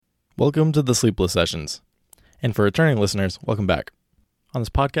Welcome to the Sleepless Sessions. And for returning listeners, welcome back. On this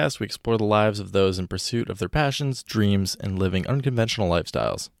podcast, we explore the lives of those in pursuit of their passions, dreams, and living unconventional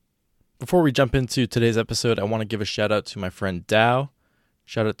lifestyles. Before we jump into today's episode, I want to give a shout out to my friend Dow.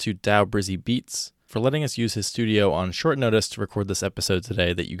 Shout out to Dow Brizzy Beats for letting us use his studio on short notice to record this episode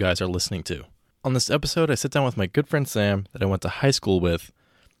today that you guys are listening to. On this episode, I sit down with my good friend Sam that I went to high school with,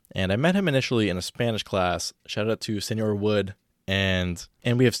 and I met him initially in a Spanish class. Shout out to Senor Wood, and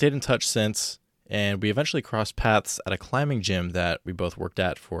we have stayed in touch since, and we eventually crossed paths at a climbing gym that we both worked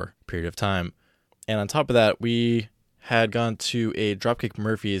at for a period of time. And on top of that, we had gone to a Dropkick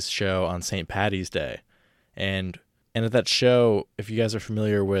Murphys show on St. Paddy's Day. And at that show, if you guys are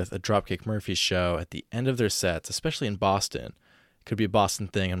familiar with a Dropkick Murphys show, at the end of their sets, especially in Boston, it could be a Boston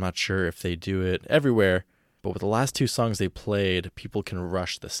thing, I'm not sure if they do it everywhere, but with the last two songs they played, people can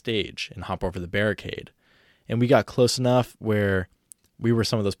rush the stage and hop over the barricade. And we got close enough where we were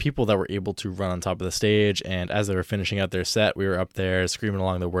some of those people that were able to run on top of the stage, and as they were finishing out their set, we were up there screaming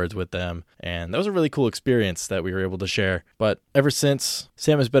along the words with them, and that was a really cool experience that we were able to share. But ever since,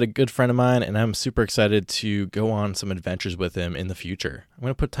 Sam has been a good friend of mine, and I'm super excited to go on some adventures with him in the future. I'm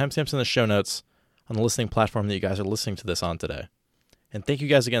going to put timestamps in the show notes on the listening platform that you guys are listening to this on today. And thank you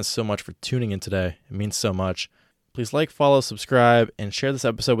guys again so much for tuning in today. It means so much. Please like, follow, subscribe, and share this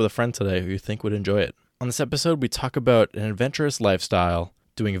episode with a friend today who you think would enjoy it. On this episode, we talk about an adventurous lifestyle,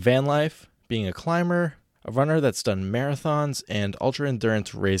 doing van life, being a climber, a runner that's done marathons and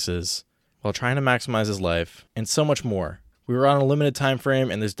ultra-endurance races while trying to maximize his life, and so much more. We were on a limited time frame,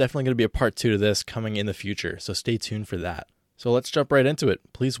 and there's definitely going to be a part 2 to this coming in the future, so stay tuned for that. So let's jump right into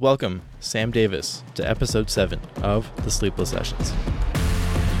it. Please welcome Sam Davis to episode 7 of The Sleepless Sessions.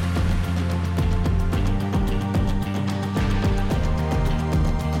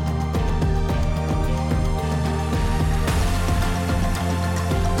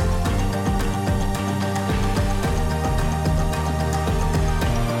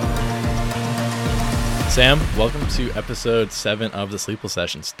 Sam, welcome to episode 7 of the Sleepless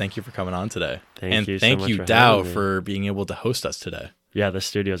Sessions. Thank you for coming on today. Thank you thank so much you, for Dow, having me. for being able to host us today. Yeah, the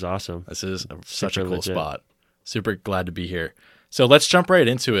studio's awesome. This is such a Super cool legit. spot. Super glad to be here. So let's jump right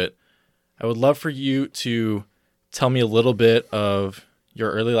into it. I would love for you to tell me a little bit of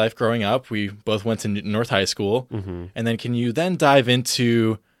your early life growing up. We both went to North High School. Mm-hmm. And then can you then dive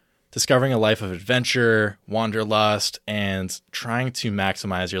into discovering a life of adventure, wanderlust, and trying to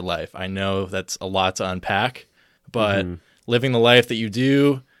maximize your life? I know that's a lot to unpack, but living the life that you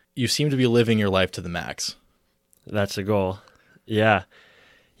do, you seem to be living your life to the max. That's the goal. Yeah.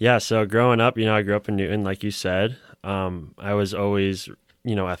 Yeah, so growing up, I grew up in Newton, like you said. I was always,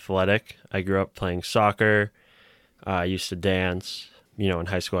 athletic. I grew up playing soccer. I used to dance. In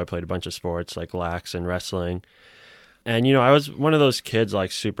high school, I played a bunch of sports like lax and wrestling. And, I was one of those kids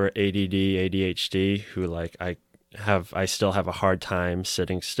like super ADD, ADHD, who like I still have a hard time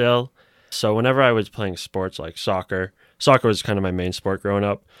sitting still. So whenever I was playing sports like soccer was kind of my main sport growing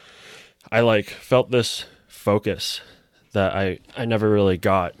up. I felt this focus that I never really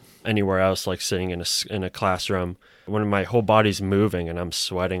got anywhere else, like sitting in a classroom. When my whole body's moving and I'm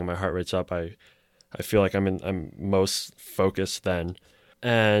sweating and my heart rate's up, I feel like I'm most focused then.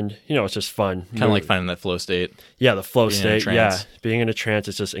 And, it's just fun. Kind of like finding that flow state. Yeah, the flow Being in a state. Yeah, trance. being in a trance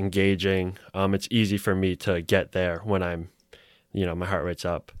is just engaging. It's easy for me to get there when I'm, my heart rate's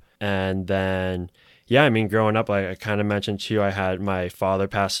up. And then, growing up, I kind of mentioned to you, I had my father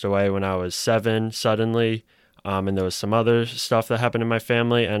passed away when I was 7 suddenly. And there was some other stuff that happened in my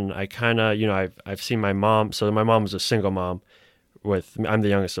family. And I kind of, I've seen my mom. So my mom was a single mom I'm the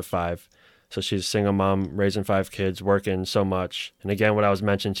youngest of 5. So she's a single mom, raising 5 kids, working so much. And again, what I was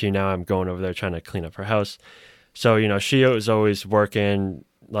mentioning to you now, I'm going over there trying to clean up her house. So, she was always working,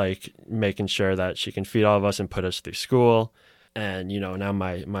 like making sure that she can feed all of us and put us through school. And, now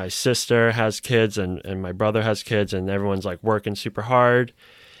my sister has kids and my brother has kids and everyone's like working super hard.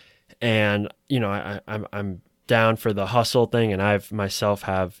 And, I'm down for the hustle thing and I've myself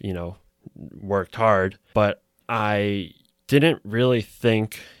have, worked hard, but I didn't really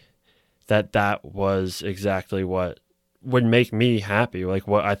think that was exactly what would make me happy, like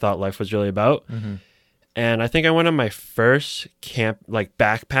what I thought life was really about. Mm-hmm. And I think I went on my first camp, like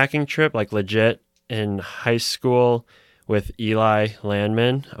backpacking trip, like legit in high school with Eli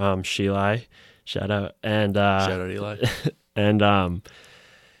Landman, Sheila, shout out. And, Shout out, Eli. and,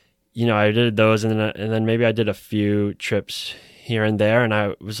 I did those and then maybe I did a few trips here and there. And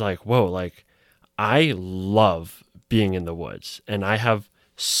I was like, whoa, like I love being in the woods and I have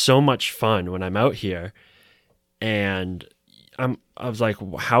so much fun when I'm out here. And I was like,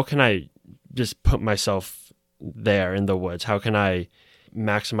 how can I just put myself there in the woods? How can I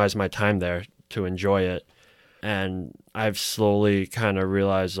maximize my time there to enjoy it. And I've slowly kind of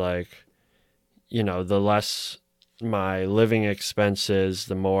realized, like, you know, the less my living expenses,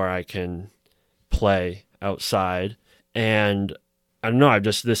 the more I can play outside. And I don't know, I've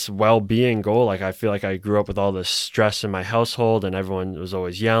just this well-being goal. Like, I feel like I grew up with all this stress in my household and everyone was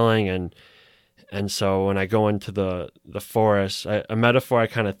always yelling. And so when I go into the forest, a metaphor I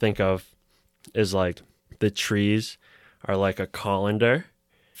kind of think of is like the trees are like a colander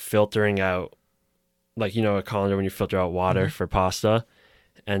filtering out, like, you know, a colander when you filter out water for pasta.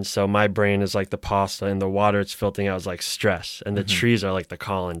 And so my brain is like the pasta, and the water it's filtering out is like stress, and the trees are like the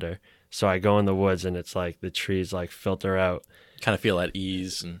colander. So I go in the woods and it's like the trees like filter out. Kind of feel at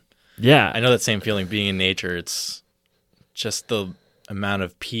ease. And yeah, I know that same feeling being in nature. It's just the amount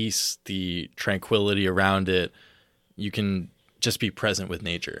of peace, the tranquility around it. You can just be present with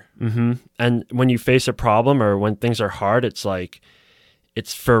nature. And when you face a problem or when things are hard, it's like,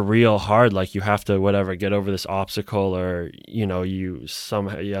 it's for real hard. Like, you have to get over this obstacle, or, you know, you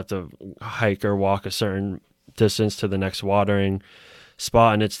have to hike or walk a certain distance to the next watering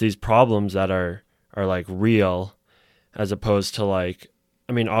spot. And it's these problems that are like real, as opposed to, like,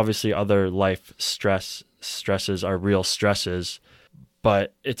 I mean, obviously other life stresses are real stresses,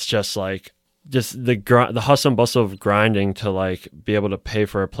 but it's just like, just the hustle and bustle of grinding to, like, be able to pay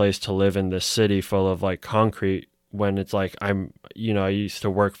for a place to live in this city full of, like, concrete, when it's like, I used to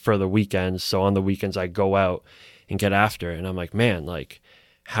work for the weekends. So on the weekends I go out and get after it. And I'm like, man, like,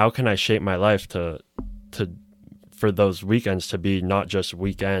 how can I shape my life for those weekends to be not just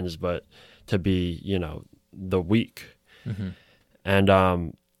weekends, but to be, you know, the week. And,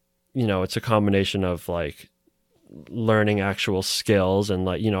 you know, it's a combination of, like, learning actual skills, and,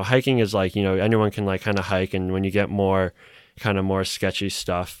 like, you know, hiking is like, you know, anyone can, like, kind of hike. And when you get more sketchy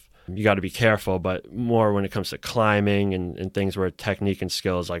stuff, you got to be careful, but more when it comes to climbing and things where technique and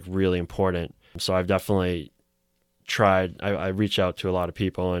skill is, like, really important. So I've definitely tried, I reach out to a lot of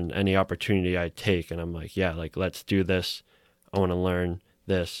people, and any opportunity I take, and I'm like, yeah, like, let's do this. I want to learn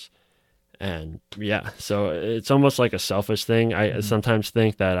this. And yeah, so it's almost like a selfish thing. I sometimes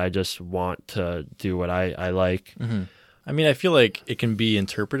think that I just want to do what I like. I mean, I feel like it can be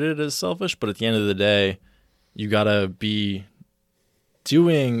interpreted as selfish, but at the end of the day, you got to be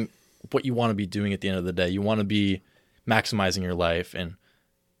doing what you want to be doing at the end of the day. You want to be maximizing your life and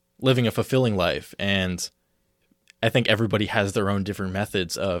living a fulfilling life. And I think everybody has their own different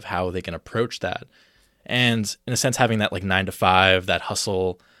methods of how they can approach that. And in a sense, having that, like, 9 to 5, that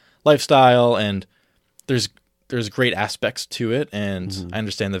hustle lifestyle, and there's great aspects to it, and I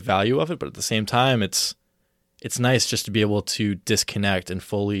understand the value of it, but at the same time, it's nice just to be able to disconnect and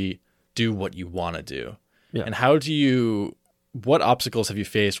fully do what you want to do. Yeah. And what obstacles have you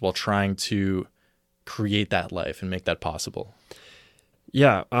faced while trying to create that life and make that possible?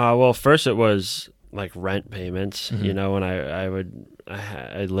 Yeah, well, first it was, like, rent payments. You know, when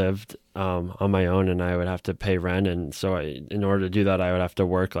I lived on my own, and I would have to pay rent, and so in order to do that, I would have to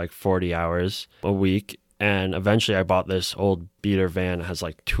work like 40 hours a week. And eventually I bought this old beater van that has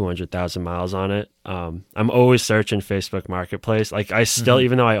like 200,000 miles on it. I'm always searching Facebook Marketplace. Like, I still,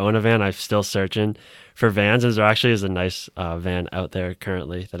 even though I own a van, I'm still searching for vans. And there actually is a nice van out there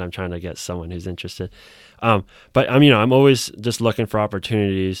currently that I'm trying to get someone who's interested. But I'm always just looking for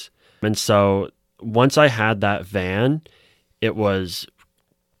opportunities. And so once I had that van, it was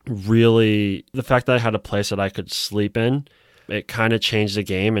really the fact that I had a place that I could sleep in. It kind of changed the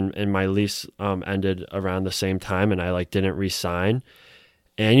game, and my lease ended around the same time, and I, like, didn't re-sign.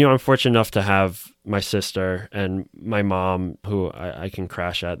 And, you know, I'm fortunate enough to have my sister and my mom who I can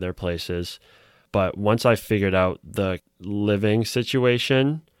crash at their places. But once I figured out the living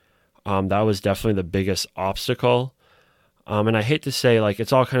situation, that was definitely the biggest obstacle. And I hate to say, like,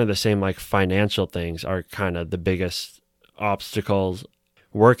 it's all kind of the same, like, financial things are kind of the biggest obstacles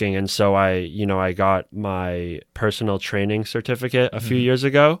working. And so I got my personal training certificate a few years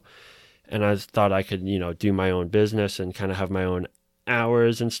ago, and I thought I could, you know, do my own business and kind of have my own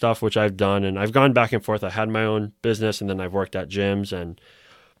hours and stuff, which I've done. And I've gone back and forth. I had my own business, and then I've worked at gyms, and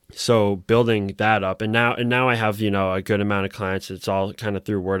so building that up. And now I have, you know, a good amount of clients. It's all kind of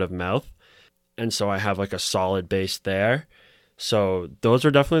through word of mouth. And so I have, like, a solid base there. So those are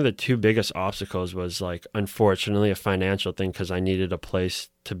definitely the two biggest obstacles, was, like, unfortunately a financial thing, because I needed a place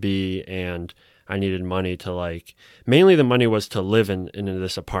to be and I needed money to, like, mainly the money was to live in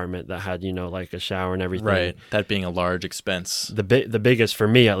this apartment that had, you know, like, a shower and everything. Right. That being a large expense. The biggest for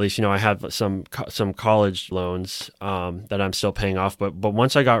me, at least, you know, I have some college loans that I'm still paying off. But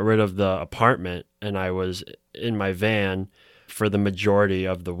once I got rid of the apartment and I was in my van for the majority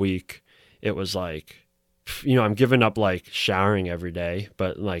of the week, it was like, I'm giving up like showering every day,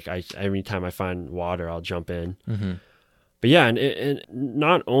 but like every time I find water, I'll jump in. Mm-hmm. But yeah, and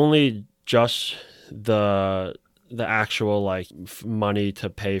not only just the actual like money to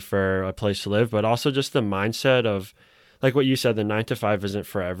pay for a place to live, but also just the mindset of like what you said, the 9 to 5 isn't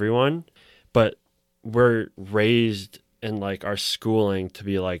for everyone, but we're raised in like our schooling to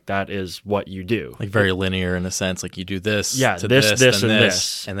be like, that is what you do. Like very linear in a sense, like you do this, yeah, to this, then and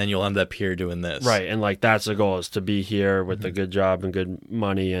this. and then you'll end up here doing this. Right. And like, that's the goal, is to be here with a good job and good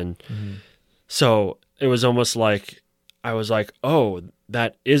money. And so it was almost like, I was like, oh,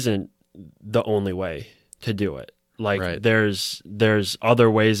 that isn't the only way to do it. Like there's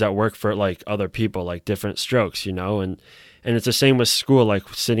other ways that work for like other people, like different strokes, and it's the same with school. Like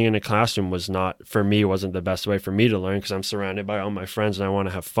sitting in a classroom wasn't the best way for me to learn, because I'm surrounded by all my friends and I want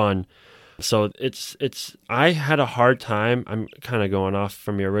to have fun. So I had a hard time. I'm kind of going off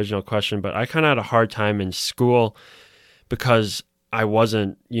from your original question, but I kind of had a hard time in school because I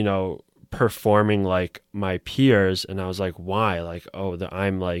wasn't, performing like my peers. And I was like, why? Like,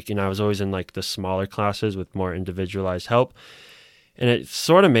 I'm like, I was always in like the smaller classes with more individualized help. And it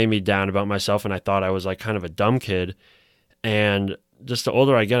sort of made me down about myself. And I thought I was like kind of a dumb kid. And just the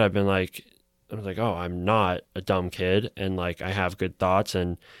older I get, I was like, oh, I'm not a dumb kid. And like, I have good thoughts.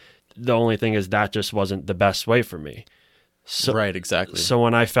 And the only thing is that just wasn't the best way for me. So, right, exactly. So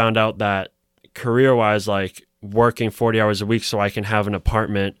when I found out that career-wise, like working 40 hours a week so I can have an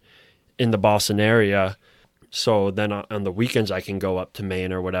apartment in the Boston area, so then on the weekends I can go up to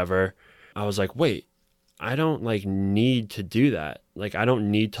Maine or whatever, I was like, wait, I don't like need to do that. Like I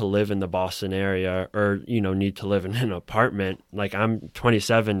don't need to live in the Boston area or, need to live in an apartment. Like I'm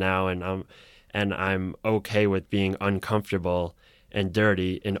 27 now and I'm okay with being uncomfortable and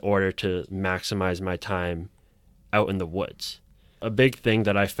dirty in order to maximize my time out in the woods. A big thing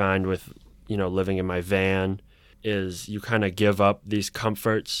that I find with, living in my van is you kind of give up these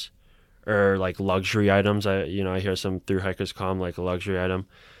comforts or like luxury items. I hear some thru hikers call them like a luxury item.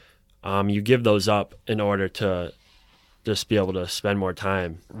 You give those up in order to just be able to spend more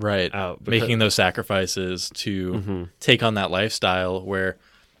time out. Making those sacrifices to take on that lifestyle where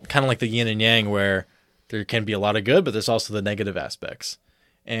kind of like the yin and yang, where there can be a lot of good, but there's also the negative aspects.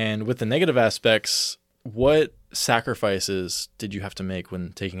 And with the negative aspects, what sacrifices did you have to make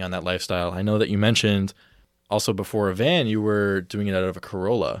when taking on that lifestyle? I know that you mentioned also before a van, you were doing it out of a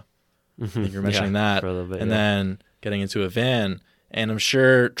Corolla. I think you're mentioning that. For a little bit, and then getting into a van. And I'm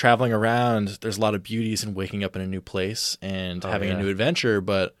sure traveling around, there's a lot of beauties in waking up in a new place and having a new adventure.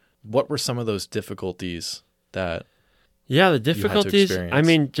 But what were some of those difficulties that the difficulties, I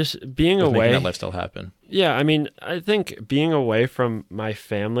mean, just being away. Making that lifestyle happen. Yeah, I mean, I think being away from my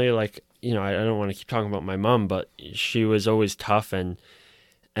family, like, I don't want to keep talking about my mom, but she was always tough and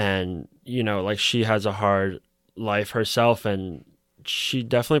like she has a hard life herself, and she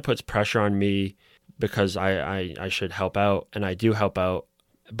definitely puts pressure on me because I should help out, and I do help out.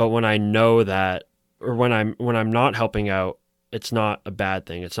 But when I know that, or when I'm not helping out, it's not a bad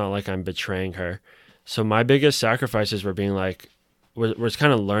thing. It's not like I'm betraying her. So my biggest sacrifices were being like, was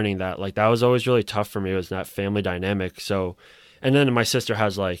kind of learning that. Like that was always really tough for me, was that family dynamic. So, and then my sister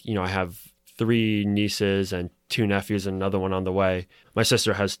has like, I have 3 nieces and 2 nephews and another one on the way. My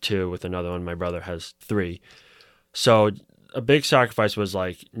sister has 2 with another one. My brother has 3. So a big sacrifice was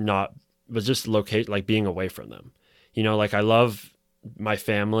just being away from them. Like I love my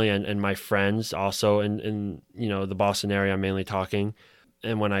family and my friends also in the Boston area, I'm mainly talking.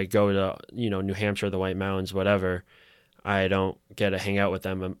 And when I go to, New Hampshire, the White Mountains, whatever, I don't get to hang out with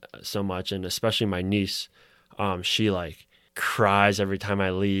them so much. And especially my niece, she like cries every time I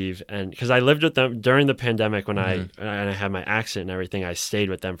leave. And because I lived with them during the pandemic when I had my accident and everything, I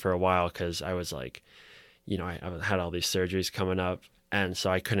stayed with them for a while because I was like, I had all these surgeries coming up. And so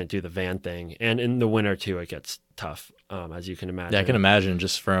I couldn't do the van thing. And in the winter too, it gets tough, as you can imagine. Yeah, I can imagine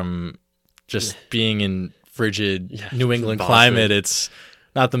just being in frigid New England climate, it's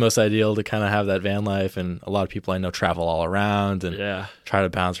not the most ideal to kind of have that van life. And a lot of people I know travel all around and try to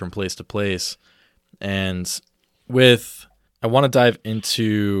bounce from place to place. And I want to dive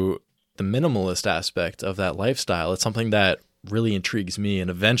into the minimalist aspect of that lifestyle. It's something that really intrigues me. And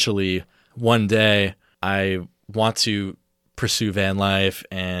eventually one day I want to pursue van life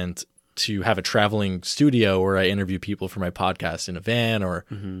and to have a traveling studio where I interview people for my podcast in a van or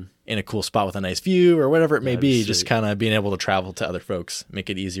in a cool spot with a nice view or whatever it may be, just kind of being able to travel to other folks, make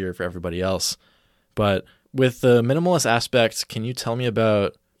it easier for everybody else. But with the minimalist aspect, can you tell me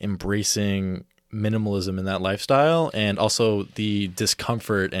about embracing minimalism in that lifestyle and also the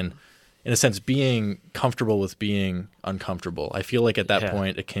discomfort and, in a sense, being comfortable with being uncomfortable? I feel like at that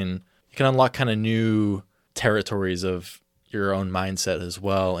point it can unlock kind of new territories of your own mindset as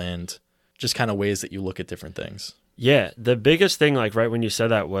well, and just kind of ways that you look at different things. Yeah, the biggest thing, like right when you said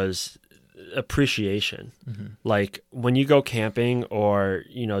that, was appreciation. Like when you go camping or,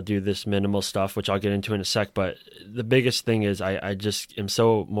 you know, do this minimal stuff, which I'll get into in a sec, but the biggest thing is I just am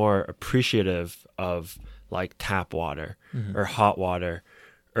so more appreciative of like tap water or hot water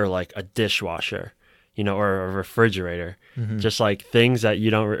or like a dishwasher, you know, or a refrigerator, just like things that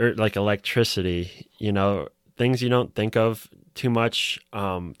you don't, or like electricity, you know, things you don't think of too much,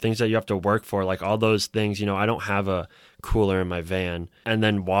 things that you have to work for, like all those things. You know, I don't have a cooler in my van. And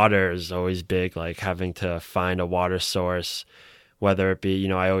then water is always big, like having to find a water source, whether it be, you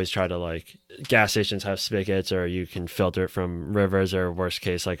know, I always try to, like, gas stations have spigots, or you can filter it from rivers, or worst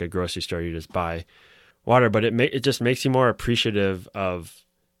case, like a grocery store, you just buy water. But it just makes you more appreciative of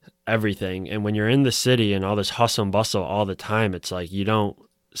everything. And when you're in the city and all this hustle and bustle all the time, it's like you don't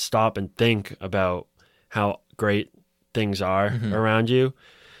stop and think about how great things are around you.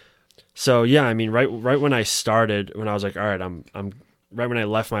 So yeah, I mean, right when I started, when I was like, all right, I'm right when I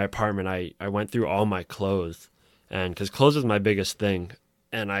left my apartment, I went through all my clothes, and because clothes is my biggest thing,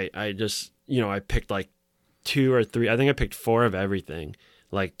 and I just, you know, I picked like 2 or 3, I think I picked 4 of everything,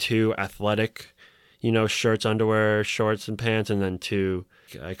 like 2 athletic, you know, shirts, underwear, shorts, and pants, and then 2,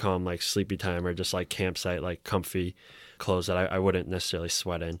 I call them like sleepy time, or just like campsite, like comfy clothes that I wouldn't necessarily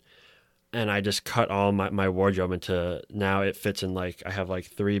sweat in. And I just cut all my wardrobe into, now it fits in, like, I have like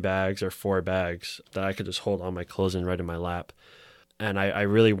 3 bags or 4 bags that I could just hold all my clothes in right in my lap. And I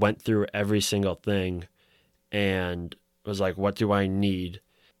really went through every single thing and was like, what do I need?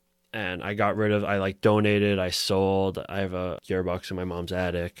 And I got rid of, I like donated, I sold. I have a gearbox in my mom's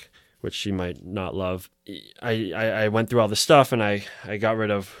attic, which she might not love. I went through all the stuff, and I got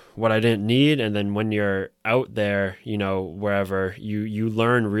rid of what I didn't need. And then when you're out there, you know, wherever, you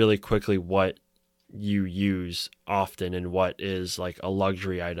learn really quickly what you use often and what is like a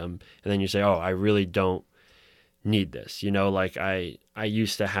luxury item. And then you say, oh, I really don't need this. You know, like I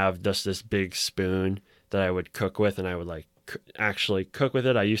used to have just this big spoon that I would cook with, and I would like actually cook with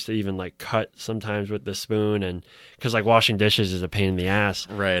it. I used to even like cut sometimes with the spoon, and because like washing dishes is a pain in the ass,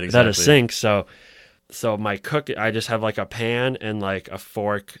 right? Exactly. Without a sink. So my cook, I just have like a pan and like a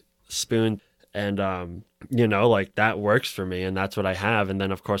fork, spoon, and you know, like that works for me, and that's what I have. And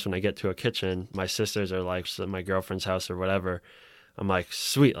then of course when I get to a kitchen, my sisters are like, so my girlfriend's house or whatever, I'm like,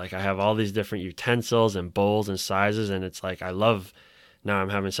 sweet, like I have all these different utensils and bowls and sizes, and it's like I love, now I'm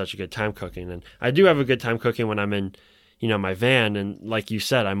having such a good time cooking. And I do have a good time cooking when I'm in, you know, my van. And like you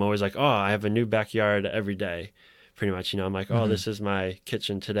said, I'm always like, oh, I have a new backyard every day, pretty much. You know, I'm like, oh, this is my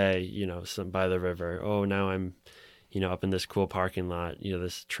kitchen today, you know, by the river. Oh, now I'm, you know, up in this cool parking lot, you know,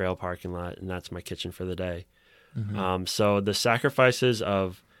 this trail parking lot, and that's my kitchen for the day. So the sacrifices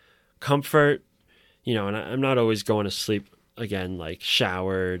of comfort, you know, and I'm not always going to sleep again, like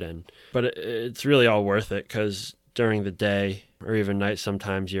showered, but it's really all worth it, because during the day or even night,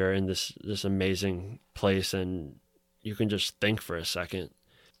 sometimes you're in this amazing place and you can just think for a second.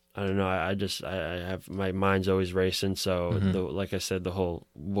 I don't know. I have, my mind's always racing. So like I said, the whole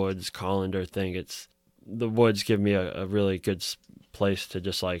woods colander thing, the woods give me a really good place to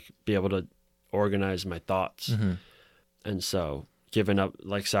just like be able to organize my thoughts. And so giving up,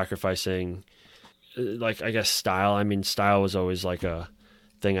 like sacrificing, like, I guess style. I mean, style was always like a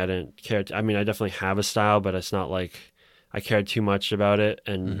thing I didn't care. I mean, I definitely have a style, but it's not like I cared too much about it.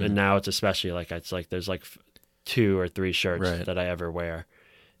 And now it's especially like, it's like there's like 2 or 3 shirts that I ever wear.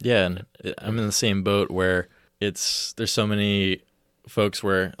 Yeah, and I'm in the same boat where there's so many folks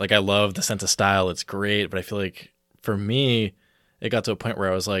where, like, I love the sense of style, it's great, but I feel like for me, it got to a point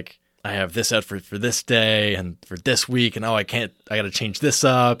where I was like, I have this outfit for this day and for this week, and I got to change this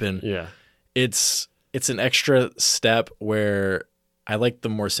up, and yeah, it's an extra step where I like the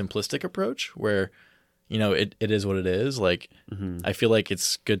more simplistic approach where, you know, it is what it is. Like, I feel like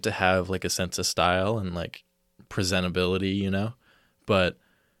it's good to have like a sense of style and like presentability, you know, but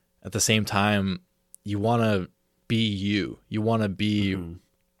at the same time, you want to be you. You want to be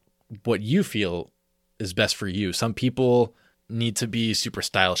what you feel is best for you. Some people need to be super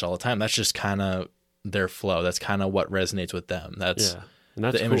stylish all the time. That's just kind of their flow. That's kind of what resonates with them. That's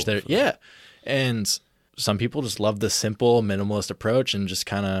the image cool. there. Yeah. And some people just love the simple, minimalist approach, and just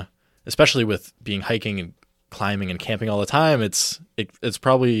kind of, especially with being hiking and climbing and camping all the time, it's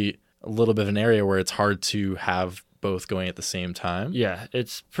probably a little bit of an area where it's hard to have both going at the same time. Yeah,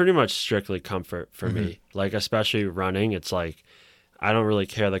 it's pretty much strictly comfort for me. Like, especially running, it's like I don't really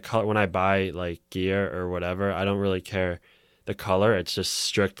care the color. When I buy like gear or whatever, I don't really care the color. It's just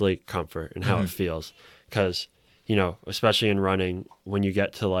strictly comfort and how it feels. Because, you know, especially in running, when you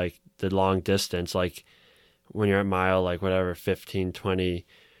get to like the long distance, like when you're at mile, like whatever, 15, 20,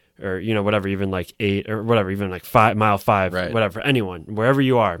 or, you know, whatever, even like 8 or whatever, even like mile 5, Right. whatever, anyone, wherever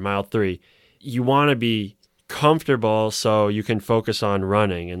you are, mile 3, you want to be comfortable so you can focus on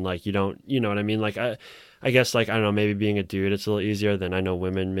running and like you don't, you know what I mean? Like I guess like, I don't know, maybe being a dude, it's a little easier than I know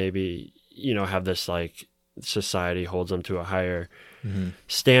women maybe, you know, have this like society holds them to a higher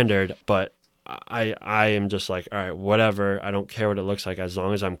standard, but I am just like, all right, whatever. I don't care what it looks like as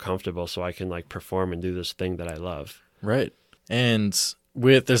long as I'm comfortable so I can like perform and do this thing that I love. Right. And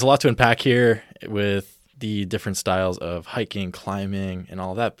there's a lot to unpack here with the different styles of hiking, climbing, and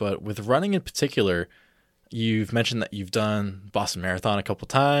all that. But with running in particular, you've mentioned that you've done Boston Marathon a couple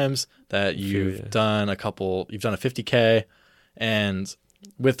times, that you've done a 50K, and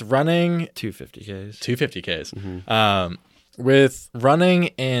with running, 250Ks. 250Ks. With running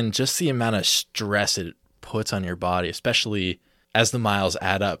and just the amount of stress it puts on your body, especially as the miles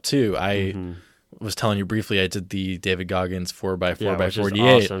add up too. I was telling you briefly, I did the David Goggins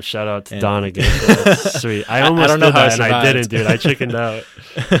 4x4x48. Awesome. Shout out to Don again. That's sweet. I almost don't know did how that and I didn't, dude. I chickened out.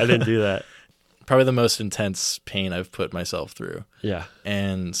 I didn't do that. Probably the most intense pain I've put myself through. Yeah.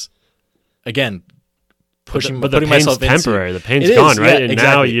 And again, putting the pain's myself temporary. Into, the pain's gone, right? Yeah, and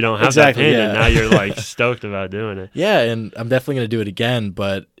exactly. now you don't have that pain, yeah. and now you're like stoked about doing it. Yeah, and I'm definitely going to do it again,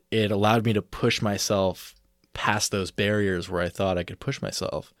 but it allowed me to push myself past those barriers where I thought I could push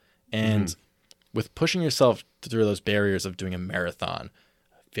myself. And with pushing yourself through those barriers of doing a marathon,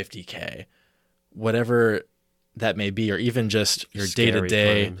 50K, whatever that may be, or even just your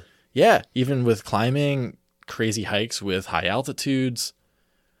day-to-day. Climb. Yeah, even with climbing, crazy hikes with high altitudes,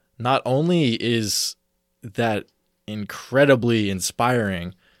 not only is that incredibly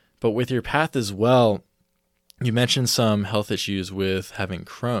inspiring, but with your path as well, you mentioned some health issues with having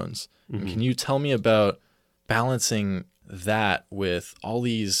Crohn's. Can you tell me about balancing that with all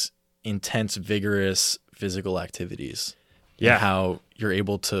these intense, vigorous physical activities? Yeah. And how you're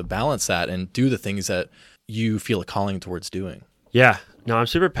able to balance that and do the things that you feel a calling towards doing. Yeah. No, I'm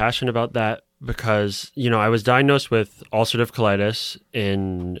super passionate about that because, you know, I was diagnosed with ulcerative colitis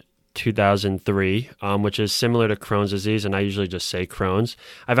in 2003, which is similar to Crohn's disease, and I usually just say Crohn's.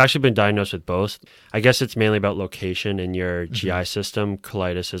 I've actually been diagnosed with both. I guess it's mainly about location in your GI system.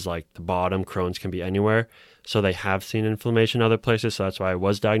 Colitis is like the bottom. Crohn's can be anywhere. So they have seen inflammation other places, so that's why I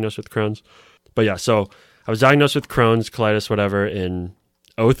was diagnosed with Crohn's. But yeah, so I was diagnosed with Crohn's, colitis, whatever, in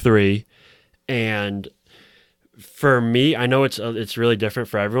 2003, and for me, I know it's really different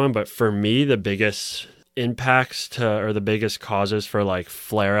for everyone, but for me, the biggest impacts or the biggest causes for like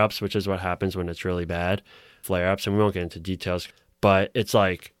flare-ups, which is what happens when it's really bad, flare-ups, and we won't get into details, but it's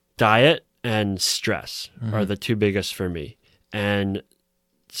like diet and stress are the two biggest for me. And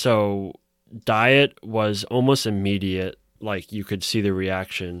so diet was almost immediate. Like you could see the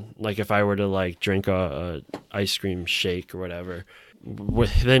reaction. Like if I were to like drink a ice cream shake or whatever,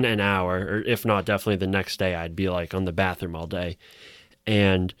 within an hour, or if not, definitely the next day, I'd be like on the bathroom all day.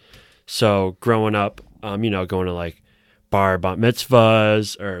 And so growing up, you know, going to like bat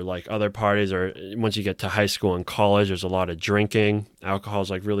mitzvahs or like other parties, or once you get to high school and college, there's a lot of drinking. Alcohol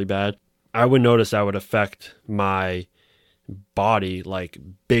is like really bad. I would notice that would affect my body like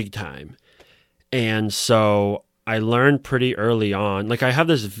big time. And so I learned pretty early on, like I have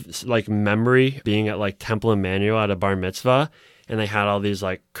this like memory being at like Temple Emmanuel at a bar mitzvah, and they had all these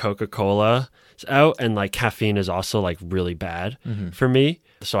like Coca-Cola out, and like caffeine is also like really bad for me.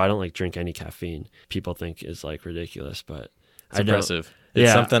 So I don't like drink any caffeine. People think is like ridiculous, but It's impressive.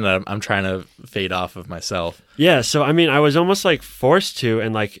 It's something that I'm trying to fade off of myself. Yeah. So, I mean, I was almost like forced to,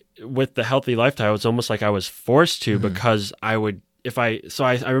 and like with the healthy lifestyle, it's almost like I was forced to because I would, I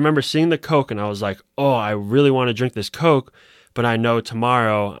remember seeing the Coke and I was like, oh, I really want to drink this Coke, but I know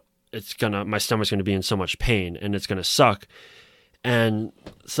tomorrow my stomach's going to be in so much pain and it's going to suck. And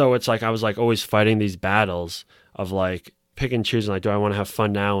so it's like I was like always fighting these battles of like pick and choosing, like, do I want to have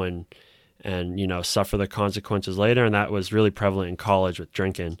fun now and you know, suffer the consequences later? And that was really prevalent in college with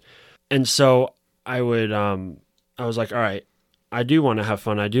drinking. And so I was like, all right, I do want to have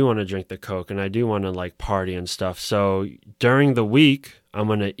fun. I do want to drink the Coke and I do want to like party and stuff. So during the week, I'm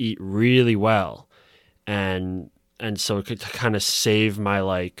going to eat really well. And so to kind of save my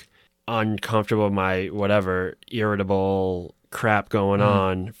like uncomfortable, my whatever, irritable crap going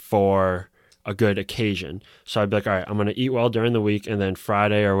on for a good occasion. So I'd be like, all right, I'm going to eat well during the week. And then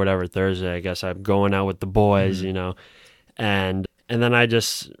Friday or whatever, Thursday, I guess I'm going out with the boys, you know, and then I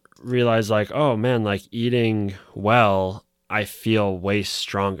just realized like, oh man, like eating well, I feel way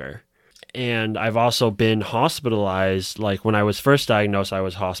stronger. And I've also been hospitalized. Like when I was first diagnosed, I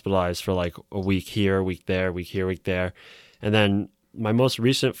was hospitalized for like a week here, a week there, week here, week there. And then my most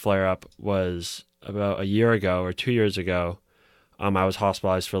recent flare up was about a year ago or 2 years ago, I was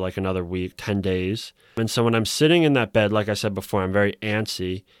hospitalized for like another week, 10 days. And so when I'm sitting in that bed, like I said before, I'm very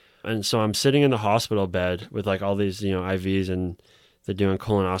antsy. And so I'm sitting in the hospital bed with like all these, IVs, and they're doing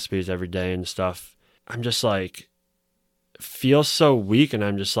colonoscopies every day and stuff. I'm just like, feel so weak. And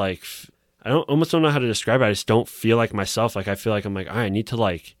I'm just like, almost don't know how to describe it. I just don't feel like myself. Like, I feel like I'm like, I need to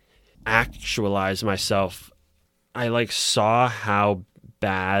like actualize myself. I like saw how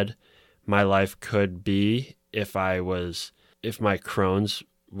bad my life could be if my Crohn's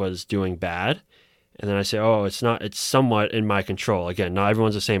was doing bad. And then I say, it's somewhat in my control. Again, not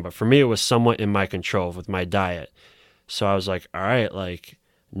everyone's the same, but for me, it was somewhat in my control with my diet. So I was like, all right, like,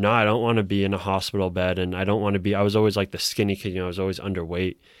 no, I don't want to be in a hospital bed, and I don't want to be, I was always like the skinny kid, I was always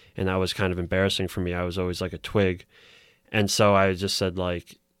underweight, and that was kind of embarrassing for me. I was always like a twig. And so I just said,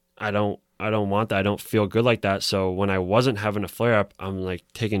 like, I don't want that. I don't feel good like that. So when I wasn't having a flare up, I'm like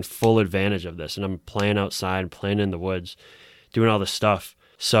taking full advantage of this, and I'm playing outside, playing in the woods, doing all this stuff.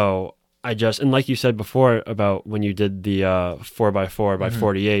 So and like you said before about when you did the 4x4 by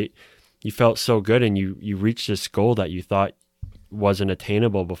 48, you felt so good, and you reached this goal that you thought wasn't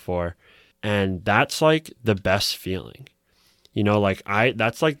attainable before. And that's like the best feeling, like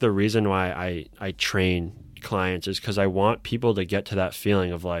that's like the reason why I train clients, is because I want people to get to that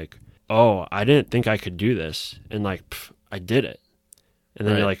feeling of like, oh, I didn't think I could do this. And like, I did it. And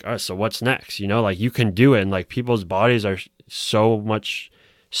then You're like, oh, so what's next? Like you can do it. And like people's bodies are so much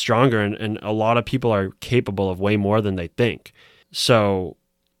stronger, and a lot of people are capable of way more than they think. So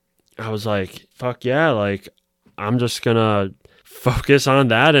I was like, fuck yeah, like I'm just gonna focus on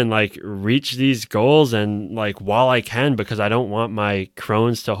that and like reach these goals, and like while I can, because I don't want my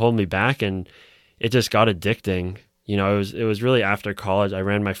Crohn's to hold me back. And it just got addicting. It was really after college. I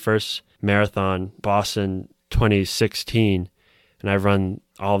ran my first marathon, Boston 2016, and I've run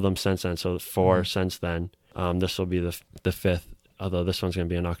all of them since then. So 4 since then. This will be the fifth, although this one's going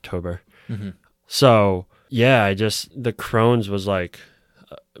to be in October. So yeah, the Crohn's was like,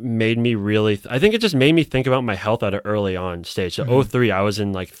 made me really, I think it just made me think about my health at an early on stage. So 03, I was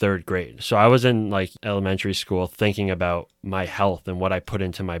in like 3rd grade. So I was in like elementary school thinking about my health and what I put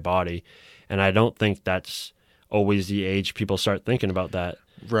into my body. And I don't think that's always the age people start thinking about that.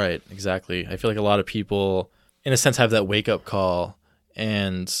 Right, exactly. I feel like a lot of people, in a sense, have that wake-up call,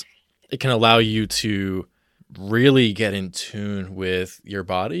 and it can allow you to really get in tune with your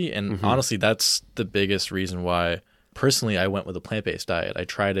body. And honestly, that's the biggest reason why, personally, I went with a plant-based diet. I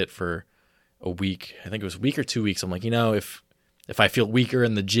tried it for a week. I think it was a week or 2 weeks. I'm like, if I feel weaker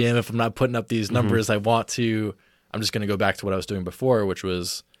in the gym, if I'm not putting up these numbers I want to, I'm just going to go back to what I was doing before, which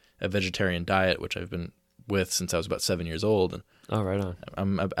was a vegetarian diet, which I've been with since I was about 7 years old. And right on.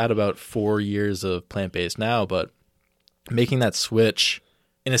 I'm at about 4 years of plant-based now, but making that switch,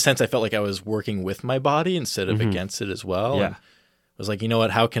 in a sense, I felt like I was working with my body instead of against it as well. Yeah. And I was like,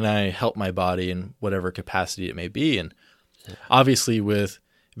 what, how can I help my body in whatever capacity it may be? And obviously with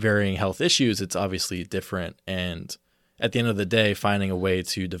varying health issues, it's obviously different. And at the end of the day, finding a way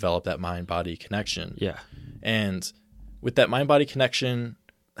to develop that mind-body connection. Yeah. And with that mind-body connection,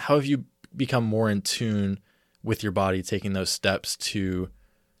 how have you become more in tune with your body, taking those steps to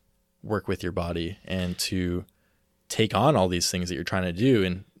work with your body and to take on all these things that you're trying to do?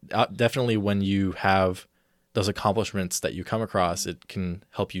 And definitely when you have those accomplishments that you come across, it can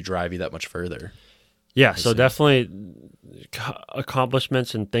help you drive you that much further. Yeah, so definitely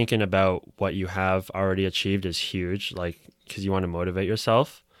accomplishments and thinking about what you have already achieved is huge, like, because you want to motivate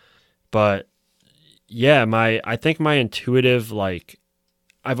yourself. But yeah, I think my intuitive, like,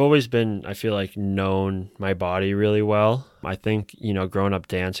 I've always been, I feel like, known my body really well. I think, growing up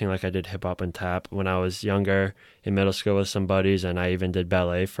dancing, like I did hip hop and tap when I was younger in middle school with some buddies, and I even did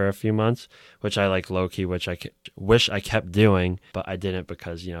ballet for a few months, which I like low-key, which I wish I kept doing, but I didn't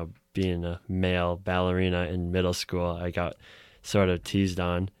because, being a male ballerina in middle school, I got sort of teased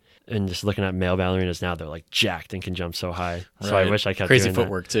on. And just looking at male ballerinas now, they're like jacked and can jump so high. Right. So I wish I kept doing that. Crazy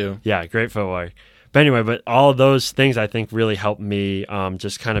footwork too. Yeah, great footwork. But anyway, all of those things I think really helped me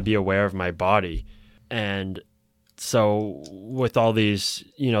just kind of be aware of my body. And so with all these,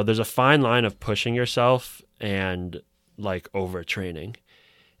 there's a fine line of pushing yourself and like overtraining.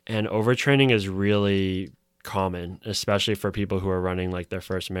 And overtraining is really common, especially for people who are running like their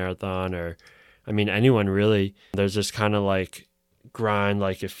first marathon, or, I mean, anyone really. There's this kind of like grind,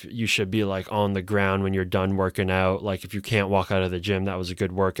 like if you should be like on the ground when you're done working out, like if you can't walk out of the gym, that was a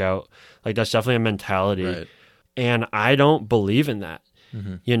good workout. Like that's definitely a mentality. Right. And I don't believe in that.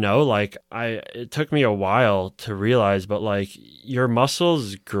 You know, like it took me a while to realize, but like your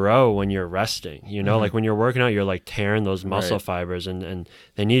muscles grow when you're resting, you know, like when you're working out, you're like tearing those muscle fibers and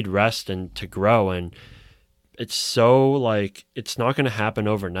they need rest and to grow. And it's so like, it's not going to happen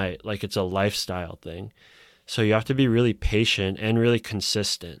overnight. Like it's a lifestyle thing. So you have to be really patient and really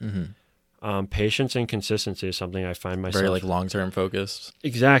consistent. Patience and consistency is something I find myself very like long-term focused.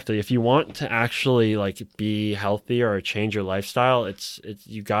 Exactly. If you want to actually like be healthy or change your lifestyle, it's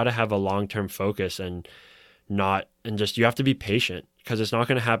you got to have a long-term focus and just you have to be patient because it's not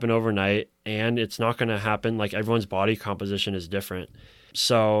going to happen overnight and it's not going to happen like everyone's body composition is different.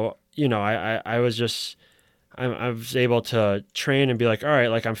 So, you know, I was able to train and be like, all right,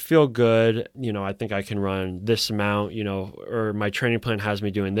 like I feel good. You know, I think I can run this amount, you know, or my training plan has me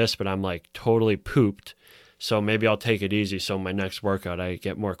doing this, but I'm like totally pooped. So maybe I'll take it easy. So my next workout, I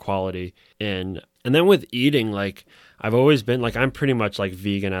get more quality in. And then with eating, like I've always been like, I'm pretty much like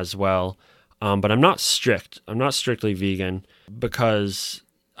vegan as well. But I'm not strict. I'm not strictly vegan because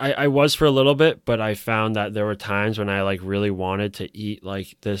I was for a little bit, but I found that there were times when I like really wanted to eat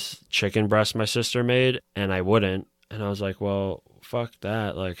like this chicken breast my sister made and I wouldn't. And I was like, well, fuck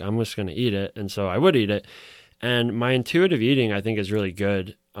that. Like I'm just going to eat it. And so I would eat it. And my intuitive eating, I think is really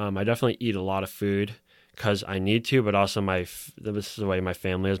good. I definitely eat a lot of food because I need to, but also this is the way my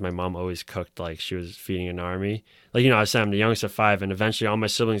family is. My mom always cooked like she was feeding an army. Like, you know, I said I'm the youngest of 5 and eventually all my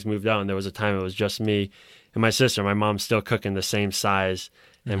siblings moved out and there was a time it was just me and my sister. My mom's still cooking the same size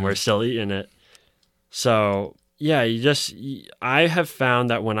and we're still eating it. So yeah, I have found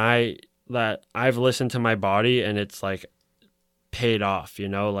that that I've listened to my body and it's like paid off, you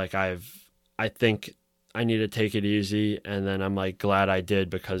know, like I think I need to take it easy. And then I'm like glad I did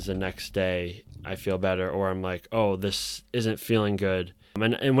because the next day I feel better or I'm like, oh, this isn't feeling good.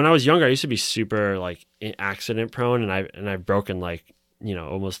 And when I was younger, I used to be super like accident prone and I've broken like, you know,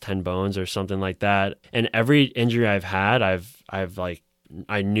 almost 10 bones or something like that. And every injury I've had, I've like,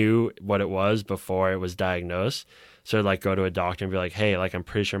 I knew what it was before it was diagnosed. So I'd like go to a doctor and be like, hey, like I'm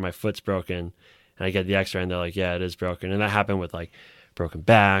pretty sure my foot's broken. And I get the x-ray and they're like, yeah, it is broken. And that happened with like broken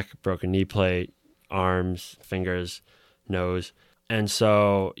back, broken knee plate, arms, fingers, nose. And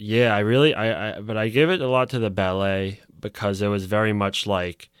so, yeah, but I give it a lot to the ballet because it was very much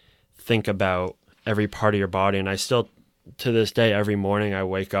like think about every part of your body. And I still, to this day, every morning I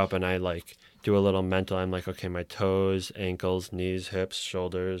wake up and I like do a little mental. I'm like, okay, my toes, ankles, knees, hips,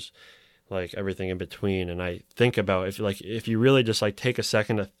 shoulders, like everything in between. And I think about if you really just like take a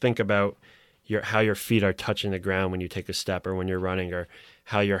second to think about how your feet are touching the ground when you take a step or when you're running or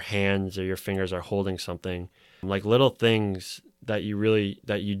how your hands or your fingers are holding something, like little things that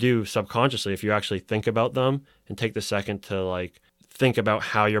you do subconsciously. If you actually think about them and take the second to like think about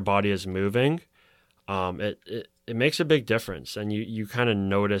how your body is moving, it makes a big difference. And you kind of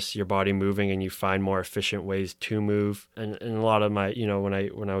notice your body moving and you find more efficient ways to move. And a lot of my, you know, when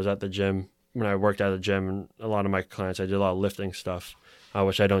I was at the gym, when I worked at the gym, and a lot of my clients, I did a lot of lifting stuff,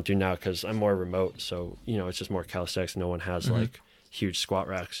 which I don't do now because I'm more remote. So, you know, it's just more calisthenics. No one has like huge squat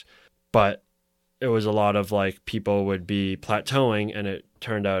racks. But it was a lot of like people would be plateauing and it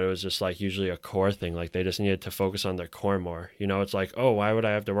turned out it was just like usually a core thing. Like they just needed to focus on their core more. You know, it's like, oh, why would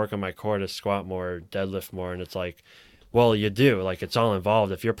I have to work on my core to squat more or deadlift more? And it's like, well, you do. Like it's all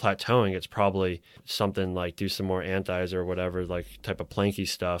involved. If you're plateauing, it's probably something like do some more antis or whatever, like type of planky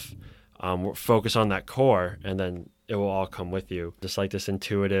stuff. Focus on that core and then it will all come with you. Just like this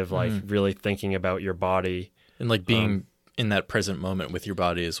intuitive, like really thinking about your body. And like being in that present moment with your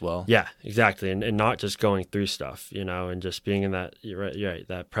body as well. Yeah, exactly. And not just going through stuff, you know, and just being in that, you're right,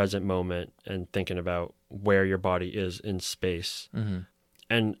 that present moment and thinking about where your body is in space.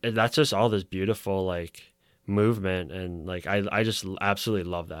 And that's just all this beautiful like movement. And like, I just absolutely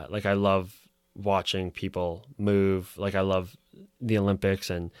love that. Like I love watching people move. Like I love the Olympics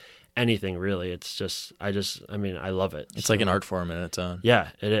and anything really. It's just, I mean, I love it. It's like an art form in its own. Yeah,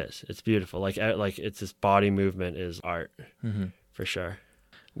 it is. It's beautiful. Like it's this body movement is art for sure.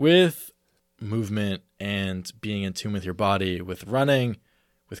 With movement and being in tune with your body, with running,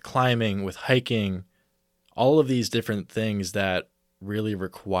 with climbing, with hiking, all of these different things that really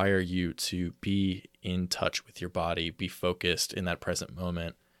require you to be in touch with your body, be focused in that present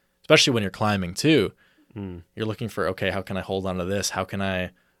moment, especially when you're climbing too. You're looking for, okay, how can I hold on to this? How can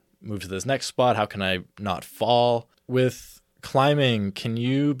I move to this next spot? How can I not fall? With climbing, can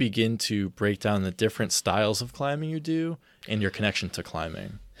you begin to break down the different styles of climbing you do and your connection to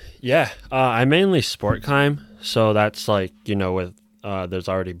climbing? Yeah, I mainly sport climb. So that's like, you know, with there's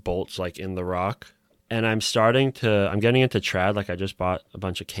already bolts like in the rock. And I'm getting into trad. Like I just bought a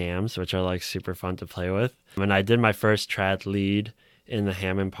bunch of cams, which are like super fun to play with. And I did my first trad lead in the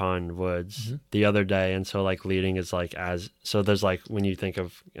Hammond Pond Woods the other day. And so like leading is like so there's like, when you think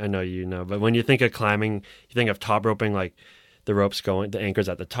of, I know you know, but when you think of climbing, you think of top roping, like the the anchor's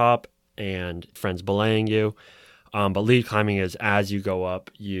at the top and friends belaying you. But lead climbing is as you go up,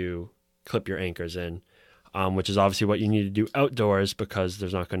 you clip your anchors in, which is obviously what you need to do outdoors because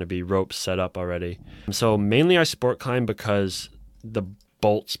there's not going to be ropes set up already. So mainly I sport climb because the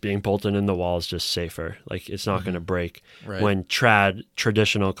bolts being bolted in the wall is just safer. Like it's not going to break. Right. When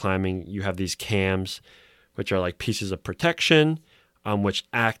traditional climbing, you have these cams, which are like pieces of protection, which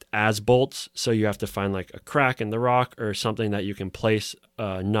act as bolts. So you have to find like a crack in the rock or something that you can place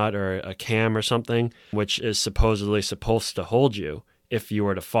a nut or a cam or something, which is supposedly supposed to hold you if you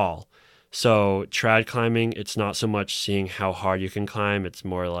were to fall. So trad climbing, it's not so much seeing how hard you can climb. It's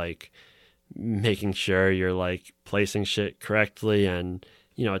more like making sure you're like placing shit correctly, and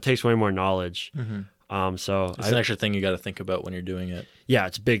it takes way more knowledge. So it's an extra thing you got to think about when you're doing it. Yeah,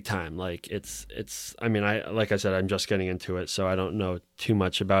 it's big time. Like it's I mean, like I said, I'm just getting into it, so I don't know too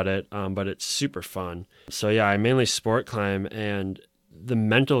much about it, but it's super fun. So yeah, I mainly sport climb, and the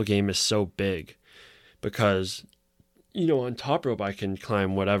mental game is so big because on top rope I can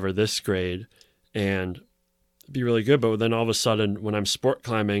climb whatever this grade and be really good, but then all of a sudden when I'm sport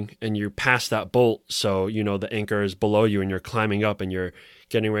climbing and you're past that bolt, so the anchor is below you and you're climbing up and you're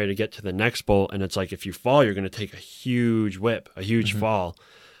getting ready to get to the next bolt, and it's like if you fall you're going to take a huge whip, a huge fall.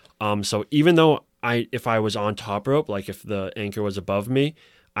 So even though if I was on top rope, like if the anchor was above me,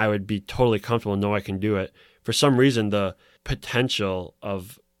 I would be totally comfortable and know I can do it. For some reason the potential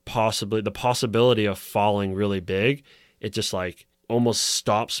of the possibility of falling really big, it just like almost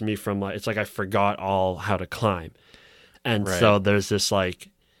stops me from it's like I forgot all how to climb. And so there's this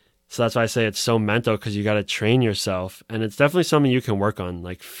so that's why I say it's so mental, because you got to train yourself, and it's definitely something you can work on.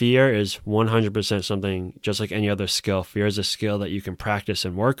 Like fear is 100% something, just like any other skill. Fear is a skill that you can practice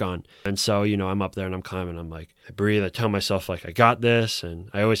and work on. And so, I'm up there and I'm climbing. I'm like, I breathe. I tell myself like, I got this. And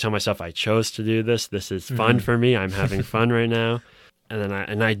I always tell myself I chose to do this. This is fun for me. I'm having fun right now. And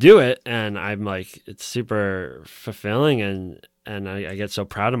then I do it, and I'm like, it's super fulfilling, and I get so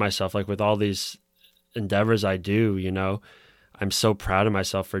proud of myself. Like with all these endeavors I do, I'm so proud of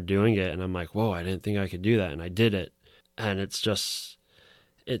myself for doing it. And I'm like, whoa, I didn't think I could do that. And I did it. And it's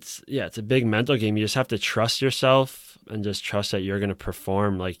a big mental game. You just have to trust yourself and just trust that you're going to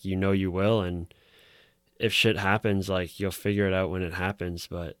perform like you will. And if shit happens, like you'll figure it out when it happens.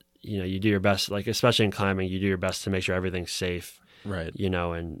 But, you do your best, like especially in climbing, you do your best to make sure everything's safe. Right.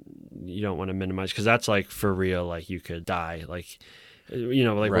 And you don't want to minimize, because that's like for real, like you could die. Like,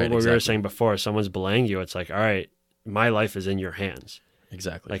 like what we were saying before, if someone's belaying you, it's like, all right, my life is in your hands.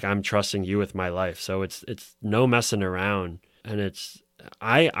 Exactly. Like I'm trusting you with my life. So it's no messing around. And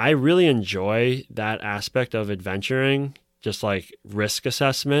I really enjoy that aspect of adventuring, just like risk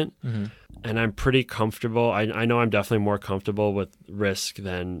assessment. And I'm pretty comfortable. I know I'm definitely more comfortable with risk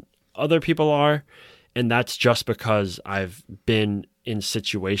than other people are. And that's just because I've been in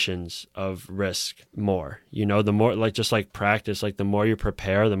situations of risk more. The more, like, just like practice, like the more you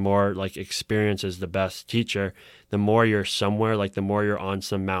prepare, the more like experience is the best teacher. The more you're somewhere, like the more you're on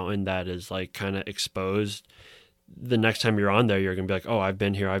some mountain that is like kind of exposed, the next time you're on there, you're going to be like, oh, I've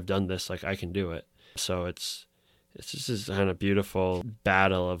been here, I've done this, like I can do it. So it's just this kind of beautiful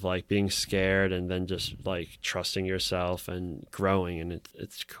battle of like being scared and then just like trusting yourself and growing. And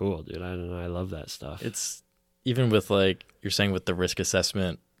it's cool, dude. I don't know. I love that stuff. It's even with like you're saying with the risk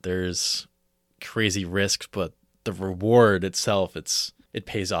assessment, there's crazy risks, but the reward itself, it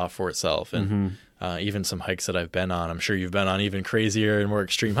pays off for itself. And even some hikes that I've been on, I'm sure you've been on even crazier and more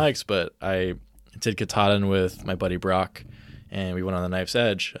extreme hikes, but I did Katahdin with my buddy Brock, and we went on the Knife's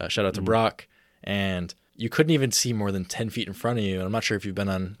Edge. Shout out to Brock. And you couldn't even see more than 10 feet in front of you. And I'm not sure if you've been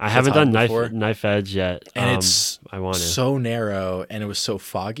on. I haven't done Knife Edge yet. And it's so narrow, and it was so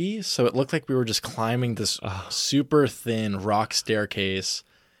foggy. So it looked like we were just climbing this super thin rock staircase,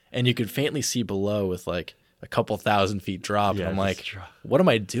 and you could faintly see below with like a couple 1,000 feet drop. Yeah, and I'm like, what am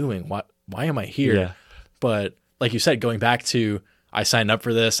I doing? Why am I here? Yeah. But like you said, going back to, I signed up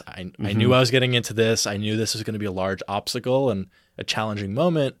for this. I knew I was getting into this. I knew this was going to be a large obstacle and a challenging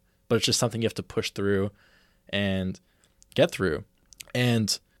moment, but it's just something you have to push through and get through.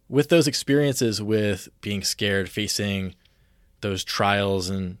 And with those experiences, with being scared, facing those trials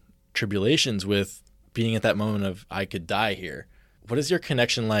and tribulations, with being at that moment of I could die here, what is your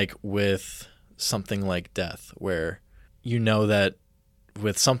connection like with something like death, where you know that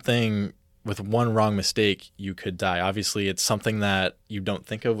with one wrong mistake you could die? Obviously it's something that you don't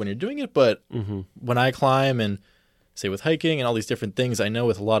think of when you're doing it, but when I climb, and say with hiking and all these different things, I know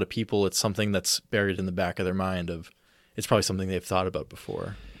with a lot of people it's something that's buried in the back of their mind of, it's probably something they've thought about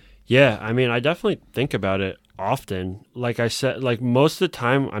before. Yeah, I mean, I definitely think about it often. Like I said, like most of the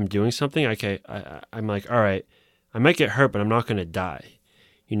time I'm doing something, I'm like, all right, I might get hurt, but I'm not going to die.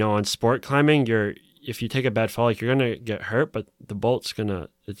 You know, on sport climbing, if you take a bad fall, like you're going to get hurt, but the bolt's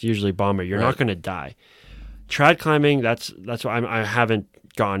it's usually bomber. You're not going to die. Trad climbing, that's why I haven't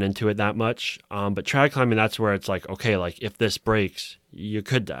gone into it that much. But trad climbing, that's where it's like, okay, like if this breaks, you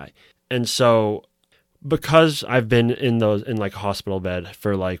could die. And so because I've been in like hospital bed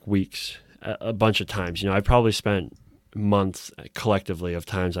for like weeks, a bunch of times, you know, I've probably spent months collectively of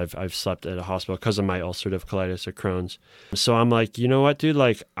times I've slept at a hospital because of my ulcerative colitis or Crohn's. So I'm like, you know what, dude,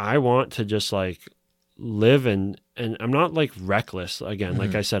 like I want to just like live and I'm not like reckless again.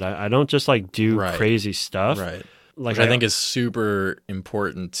 Like I said, I don't just like do crazy stuff. Right. Like Which I think is super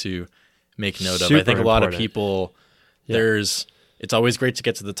important to make note of. I think a lot of people, it's always great to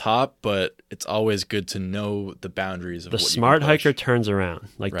get to the top, but it's always good to know the boundaries of the what smart you can push. hiker turns around.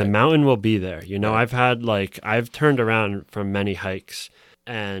 Like the mountain will be there. You know, I've turned around from many hikes,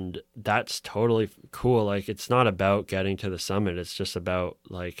 and that's totally cool. Like it's not about getting to the summit. It's just about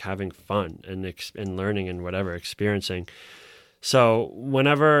like having fun and learning and whatever, experiencing. So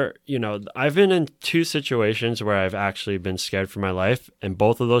whenever, you know, I've been in 2 situations where I've actually been scared for my life, and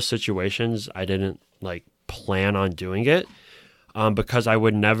both of those situations I didn't like plan on doing it. Because I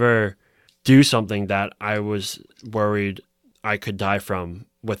would never do something that I was worried I could die from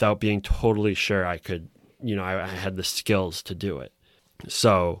without being totally sure I could, you know, I had the skills to do it.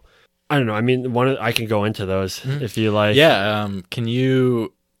 So I don't know. I mean, I can go into those if you like. Yeah. Can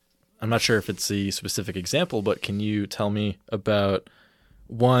you, I'm not sure if it's a specific example, but can you tell me about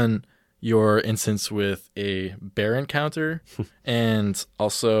your instance with a bear encounter and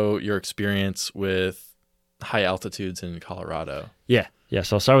also your experience with high altitudes in Colorado? Yeah.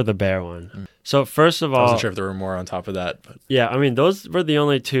 So I'll start with the bear one. So first of all, I wasn't sure if there were more on top of that, but yeah, I mean, those were the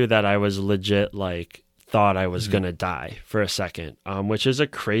only 2 that I was legit like thought I was going to die for a second, which is a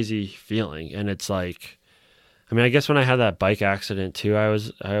crazy feeling. And it's like, I mean, I guess when I had that bike accident too, I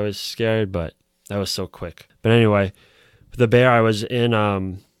was scared, but that was so quick. But anyway, the bear, I was in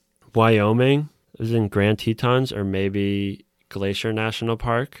Wyoming. It was in Grand Tetons or maybe Glacier National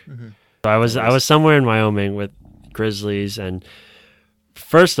Park. So I was somewhere in Wyoming with grizzlies, and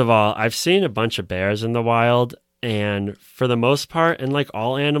first of all, I've seen a bunch of bears in the wild, and for the most part, and like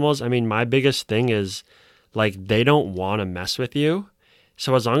all animals, I mean, my biggest thing is like they don't want to mess with you.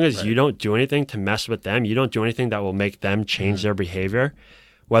 So as long as you don't do anything to mess with them, you don't do anything that will make them change their behavior,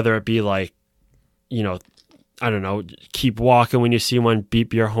 whether it be like, you know, I don't know, keep walking when you see one,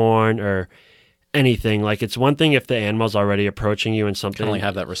 beep your horn or anything. Like it's one thing if the animal's already approaching you and something. kind of like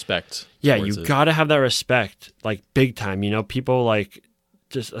have that respect. Yeah, you got to have that respect, like big time. You know, people like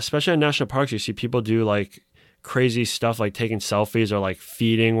just, especially in national parks, you see people do like crazy stuff like taking selfies or like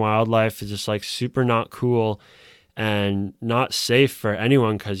feeding wildlife. It's just like super not cool and not safe for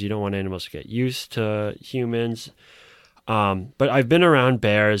anyone because you don't want animals to get used to humans. But I've been around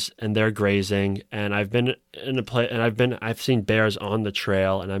bears and they're grazing, and I've been in a place and I've seen bears on the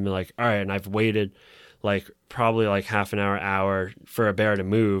trail, and I'm like, all right, and I've waited like probably like half an hour for a bear to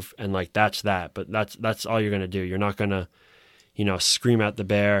move, and like that's that. But that's all you're gonna do. You're not gonna, you know, scream at the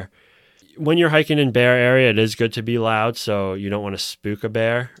bear. When you're hiking in bear area, it is good to be loud, so you don't want to spook a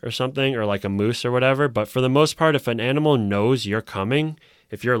bear or something, or like a moose or whatever. But for the most part, if an animal knows you're coming,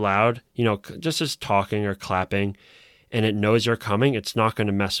 if you're loud, you know, just as talking or clapping, and it knows you're coming, it's not going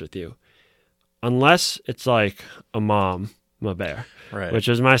to mess with you. Unless it's like a bear, which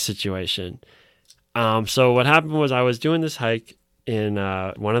was my situation. So what happened was I was doing this hike in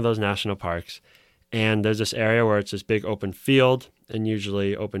one of those national parks, and there's this area where it's this big open field, and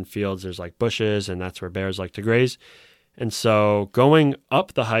usually open fields, there's like bushes, and that's where bears like to graze. And so going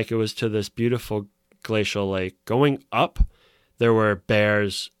up the hike, it was to this beautiful glacial lake. Going up, there were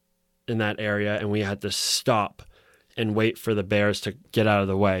bears in that area, and we had to stop and wait for the bears to get out of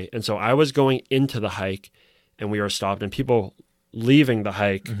the way. And so I was going into the hike, and we were stopped, and people leaving the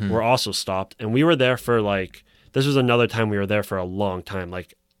hike were also stopped. And we were there for like, this was another time we were there for a long time,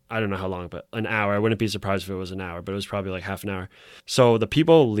 like I don't know how long, but an hour. I wouldn't be surprised if it was an hour, but it was probably like half an hour. So the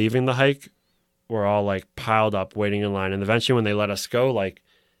people leaving the hike were all like piled up waiting in line. And eventually when they let us go, like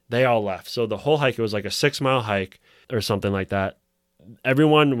they all left. So the whole hike, it was like a 6-mile hike or something like that.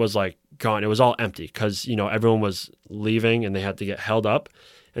 Everyone was like gone. It was all empty because, you know, everyone was leaving and they had to get held up.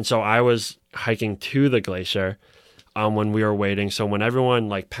 And so I was hiking to the glacier when we were waiting. So when everyone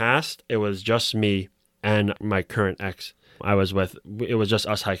like passed, it was just me and my current ex I was with. It was just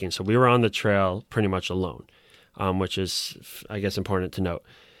us hiking. So we were on the trail pretty much alone, which is, I guess, important to note.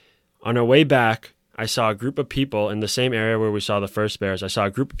 On our way back, I saw a group of people in the same area where we saw the first bears. I saw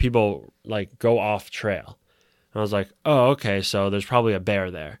a group of people like go off trail. And I was like, oh, okay, so there's probably a bear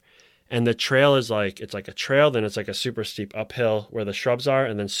there. And the trail is like, it's like a trail, then it's like a super steep uphill where the shrubs are,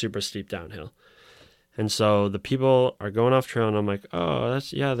 and then super steep downhill. And so the people are going off trail, and I'm like, oh,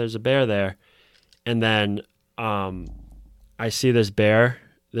 there's a bear there. And then I see this bear,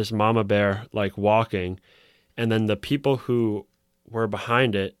 this mama bear, like walking. And then the people who were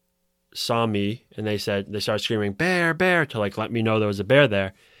behind it saw me, and they started screaming, bear, bear, to like let me know there was a bear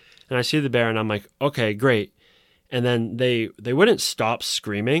there. And I see the bear, and I'm like, okay, great. And then they wouldn't stop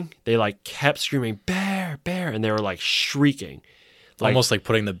screaming. They like kept screaming, bear, bear. And they were like shrieking. Almost like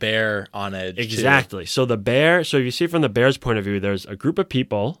putting the bear on edge. Exactly. So if you see from the bear's point of view, there's a group of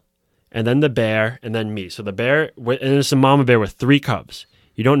people, and then the bear, and then me. So the bear, and it's a mama bear with 3 cubs.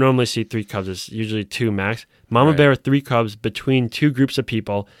 You don't normally see 3 cubs. It's usually 2 max. Mama bear with 3 cubs between 2 groups of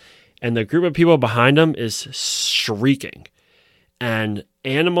people. And the group of people behind them is shrieking. And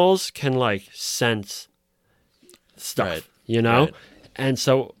animals can like sense stuff, you know? Right. And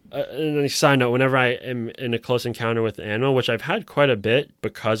so, and a side note, whenever I am in a close encounter with an animal, which I've had quite a bit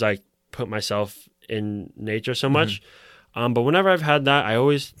because I put myself in nature so much, but whenever I've had that, I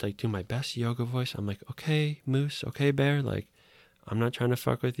always like do my best yoga voice. I'm like, okay, moose, okay, bear, like, I'm not trying to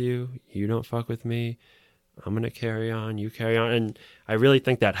fuck with you. You don't fuck with me. I'm going to carry on. You carry on. And I really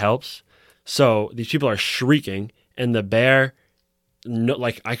think that helps. So these people are shrieking, and the bear,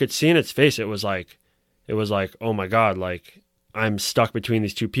 like I could see in its face, it was like, oh my God, like I'm stuck between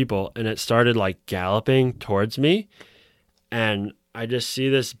these 2 people. And it started like galloping towards me. And I just see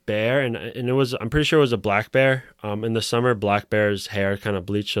this bear, and I'm pretty sure it was a black bear. In the summer, black bears' hair kind of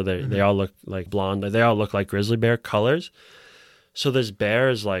bleached, so they all look like blonde. They all look like grizzly bear colors. So this bear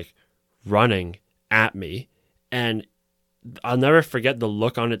is like running at me, and I'll never forget the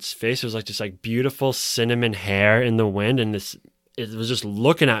look on its face. It was like this like beautiful cinnamon hair in the wind, and it was just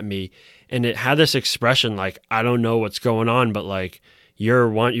looking at me, and it had this expression like, I don't know what's going on, but like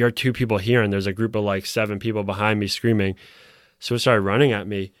you're 2 people here, and there's a group of like 7 people behind me screaming. So it started running at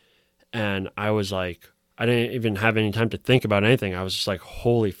me, and I was like, I didn't even have any time to think about anything. I was just like,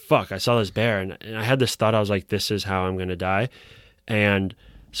 holy fuck, I saw this bear, and I had this thought. I was like, this is how I'm going to die. And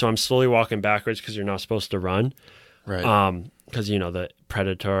so I'm slowly walking backwards because you're not supposed to run. Right. Because, the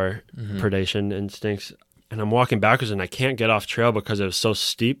predation instincts. And I'm walking backwards, and I can't get off trail because it was so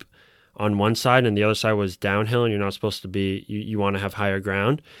steep on one side, and the other side was downhill, and you're not supposed to be, you want to have higher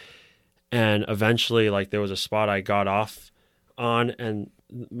ground. And eventually, like, there was a spot I got off on, and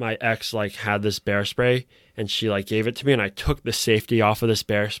my ex like had this bear spray, and she like gave it to me, and I took the safety off of this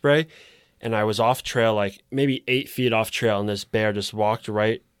bear spray, and I was off trail, like maybe 8 feet off trail, and this bear just walked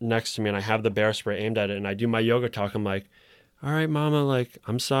right next to me, and I have the bear spray aimed at it, and I do my yoga talk. I'm like, all right, mama, like,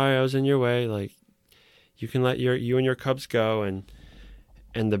 I'm sorry I was in your way, like, you can let you and your cubs go.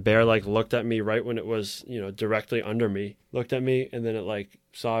 And the bear like looked at me right when it was, directly under me, looked at me, and then it like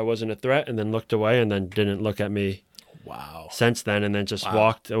saw I wasn't a threat, and then looked away, and then didn't look at me. Wow. Since then, and then just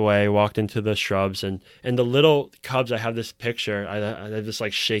walked away, walked into the shrubs, and the little cubs. I have this picture. I have this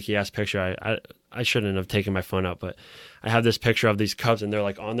like shaky ass picture. I shouldn't have taken my phone out, but I have this picture of these cubs, and they're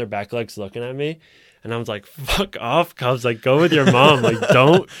like on their back legs looking at me, and I was like, "Fuck off, cubs! Like, go with your mom. Like,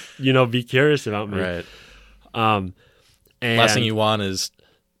 don't be curious about me." Right. And last thing you want is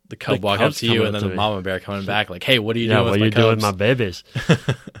the cub walking up to you, and then the mama bear coming back like, "Hey, what are you doing with my cubs? What are you doing with my babies?"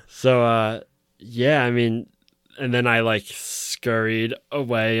 So, yeah, I mean. And then I like scurried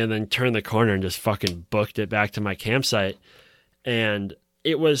away and then turned the corner and just fucking booked it back to my campsite. And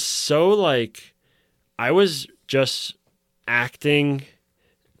it was so like, I was just acting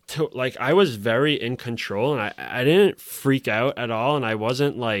to like, I was very in control, and I didn't freak out at all. And I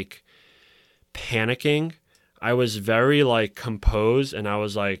wasn't like panicking. I was very like composed, and I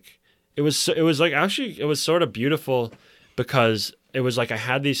was like, it was like, actually, it was sort of beautiful because it was like I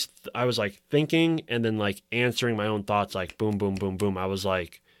had these, I was like thinking and then like answering my own thoughts, like boom, boom, boom, boom. I was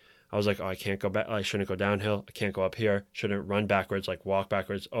like, oh, I can't go back. I shouldn't go downhill. I can't go up here. Shouldn't run backwards, like walk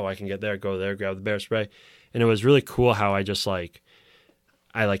backwards. Oh, I can get there, go there, grab the bear spray. And it was really cool how I just like,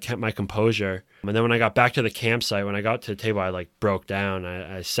 I like kept my composure. And then when I got back to the campsite, when I got to the table, I like broke down.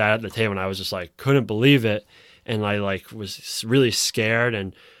 I sat at the table, and I was just like, couldn't believe it. And I like was really scared,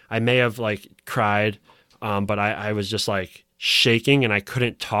 and I may have like cried, but I was just like shaking, and I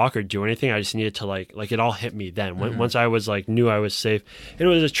couldn't talk or do anything. I just needed to like it all hit me then. Once I was like, knew I was safe. And it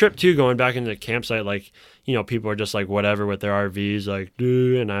was a trip too, going back into the campsite, like, people are just like whatever with their RVs, like,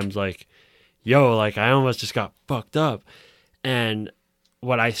 dude, and I'm like, yo, like I almost just got fucked up. And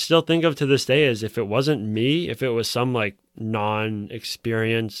what I still think of to this day is if it wasn't me, if it was some like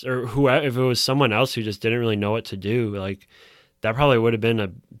non-experience, or whoever, if it was someone else who just didn't really know what to do, like that probably would have been a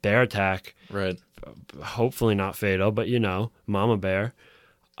bear attack. Right. Hopefully not fatal, but mama bear.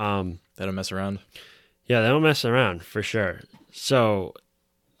 They don't mess around. Yeah, they don't mess around for sure. So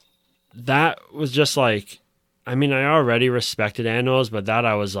that was just like, I mean, I already respected animals, but that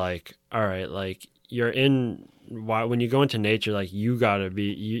I was like, all right, like when you go into nature, like you gotta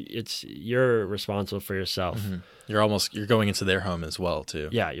you're responsible for yourself. Mm-hmm. You're going into their home as well too.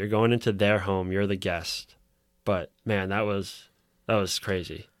 Yeah, you're going into their home. You're the guest. But man, that was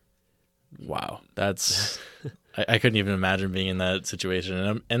crazy. Wow, that's I couldn't even imagine being in that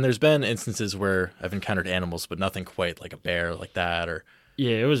situation. And there's been instances where I've encountered animals, but nothing quite like a bear like that. Or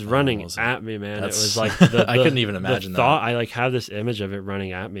yeah, it was running at me, man. It was like I couldn't even imagine the thought. I like have this image of it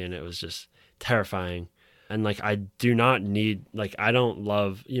running at me, and it was just terrifying. And like I do not need, like I don't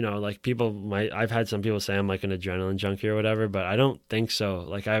love, like I've had some people say I'm like an adrenaline junkie or whatever, but I don't think so.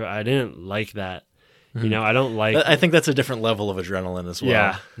 Like I didn't like that. I don't like... I think that's a different level of adrenaline as well.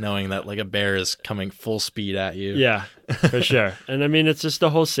 Yeah. Knowing that like a bear is coming full speed at you. Yeah, for sure. And I mean, it's just the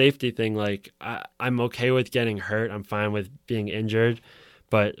whole safety thing. Like I'm okay with getting hurt. I'm fine with being injured.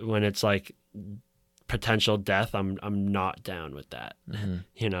 But when it's like potential death, I'm not down with that.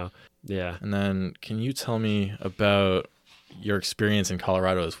 Mm-hmm. Yeah. And then can you tell me about your experience in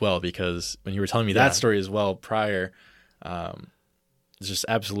Colorado as well? Because when you were telling me that story as well prior, it's just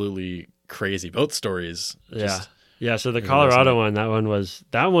absolutely crazy. Both stories. Yeah. So the Colorado one, that one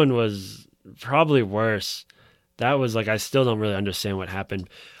was probably worse. That was like, I still don't really understand what happened.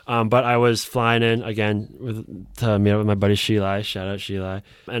 But I was flying in again to meet up with my buddy Sheila. Shout out Sheila.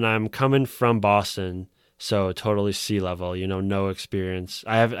 And I'm coming from Boston, so totally sea level. No experience.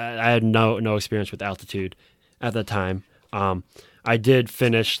 I had no experience with altitude at the time. I did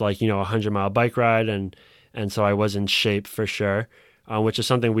finish like a 100-mile bike ride, and so I was in shape for sure. Which is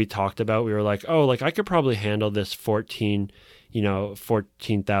something we talked about. We were like, oh, like I could probably handle this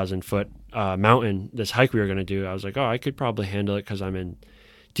 14,000 foot mountain, this hike we were going to do. I was like, oh, I could probably handle it because I'm in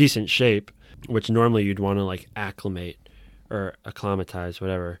decent shape, which normally you'd want to like acclimate or acclimatize,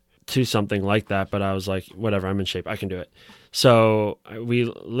 whatever, to something like that. But I was like, whatever, I'm in shape. I can do it. So we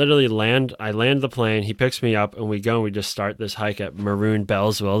literally I land the plane. He picks me up and we go and we just start this hike at Maroon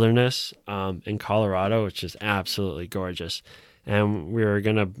Bells Wilderness in Colorado, which is absolutely gorgeous. And we were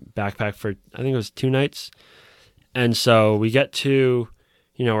going to backpack for, I think it was 2 nights. And so we get to,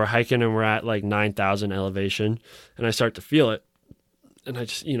 we're hiking and we're at like 9,000 elevation, and I start to feel it. And I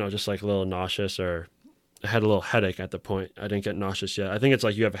just, just like a little nauseous, or I had a little headache at the point. I didn't get nauseous yet. I think it's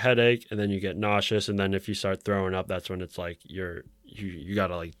like you have a headache and then you get nauseous. And then if you start throwing up, that's when it's like you got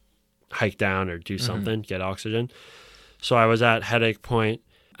to like hike down or do something, get oxygen. So I was at headache point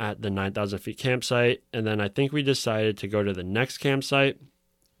at the 9,000 feet campsite. And then I think we decided to go to the next campsite,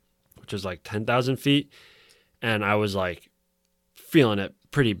 which was like 10,000 feet. And I was like feeling it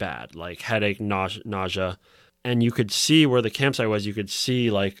pretty bad, like headache, nausea. And you could see where the campsite was. You could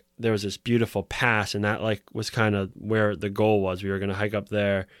see like there was this beautiful pass, and that like was kind of where the goal was. We were going to hike up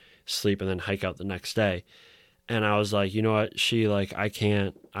there, sleep, and then hike out the next day. And I was like, you know what? I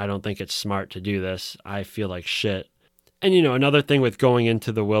don't think it's smart to do this. I feel like shit. And, another thing with going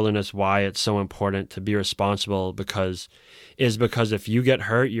into the wilderness, why it's so important to be responsible because if you get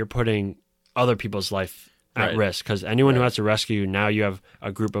hurt, you're putting other people's life at risk. Because anyone who has to rescue you, now you have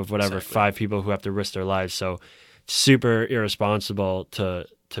a group of 5 people who have to risk their lives. So super irresponsible to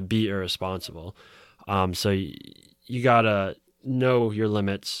be irresponsible. So you got to know your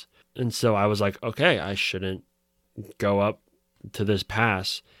limits. And so I was like, okay, I shouldn't go up to this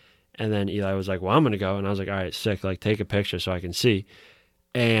pass. And then Eli was like, well, I'm going to go. And I was like, all right, sick. Like, take a picture so I can see.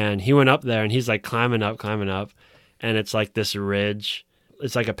 And he went up there and he's like climbing up. And it's like this ridge.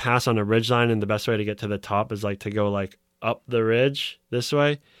 It's like a pass on a ridge line. And the best way to get to the top is like to go like up the ridge this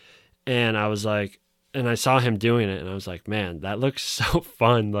way. And I was like, and I saw him doing it. And I was like, man, that looks so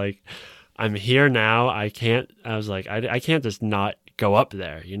fun. Like, I'm here now. I can't just not go up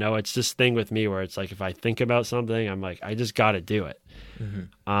there. It's this thing with me where it's like, if I think about something, I'm like, I just got to do it.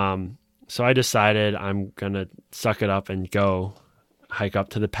 So I decided I'm going to suck it up and go hike up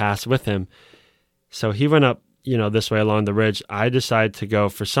to the pass with him. So he went up, this way along the ridge. I decided to go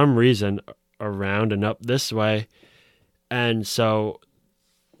for some reason around and up this way. And so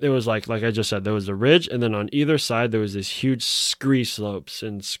it was like I just said, there was a ridge, and then on either side, there was this huge scree slopes,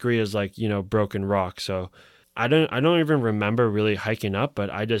 and scree is like, broken rock. So I don't even remember really hiking up, but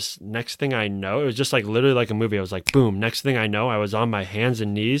next thing I know, it was just like literally like a movie. I was like, boom. Next thing I know, I was on my hands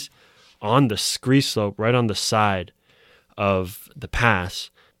and knees on the scree slope right on the side of the pass.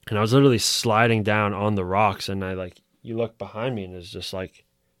 And I was literally sliding down on the rocks, and I like you look behind me and it's just like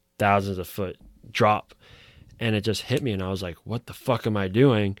thousands of foot drop. And it just hit me and I was like, what the fuck am I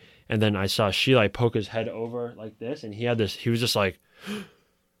doing? And then I saw Sheila poke his head over like this, and he was just like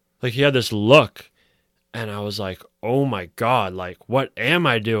he had this look. And I was like, oh my God, like, what am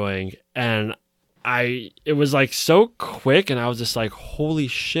I doing? And it was like so quick, and I was just like, holy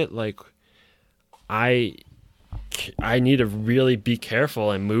shit, like, I need to really be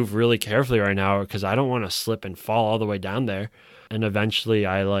careful and move really carefully right now, because I don't want to slip and fall all the way down there. And eventually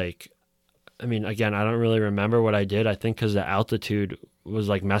again, I don't really remember what I did. I think because the altitude was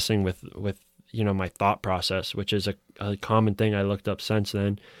like messing with my thought process, which is a common thing I looked up since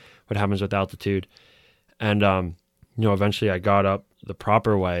then, what happens with altitude. And, eventually I got up the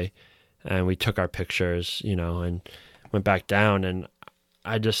proper way, and we took our pictures, and went back down. And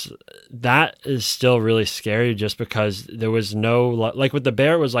that is still really scary, just because there was no, like with the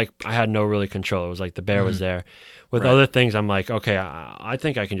bear, it was like I had no really control. It was like the bear was there. With other things, I'm like, okay, I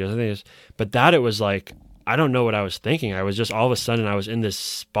think I can do this. But that, it was like, I don't know what I was thinking. I was just, all of a sudden, I was in this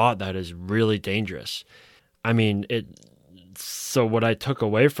spot that is really dangerous. I mean, so what I took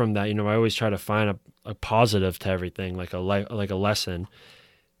away from that, I always try to find a positive to everything, like a lesson.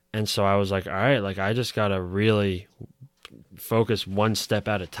 And so I was like, all right, like, I just got to really focus one step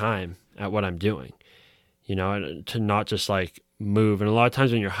at a time at what I'm doing, and to not just like move. And a lot of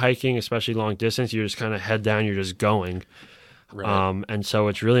times when you're hiking, especially long distance, you're just kind of head down, you're just going. Right. And so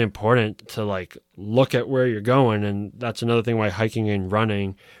it's really important to like look at where you're going. And that's another thing why hiking and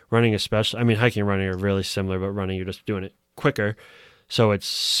running especially, I mean, hiking and running are really similar, but running, you're just doing it quicker. So it's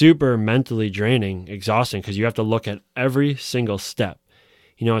super mentally draining, exhausting, because you have to look at every single step.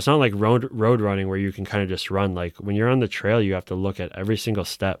 It's not like road running where you can kind of just run. Like when you're on the trail, you have to look at every single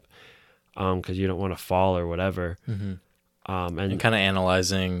step, because you don't want to fall or whatever. Mm-hmm. And kind of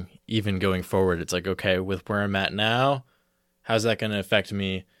analyzing, even going forward, it's like, okay, with where I'm at now, how's that going to affect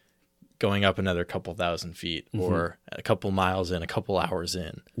me going up another couple thousand feet, or a couple miles in, a couple hours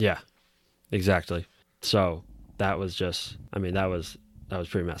in? Yeah, exactly. So that was just, that was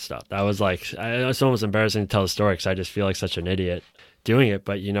pretty messed up. That was like, it's almost embarrassing to tell the story, because I just feel like such an idiot doing it.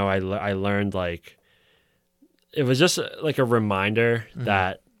 But, I learned, like, it was just like a reminder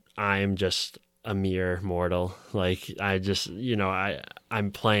that I'm just a mere mortal. Like, I just,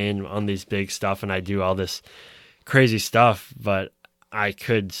 I'm playing on these big stuff and I do all this crazy stuff, but I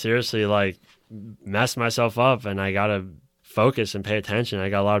could seriously like mess myself up, and I got to focus and pay attention. I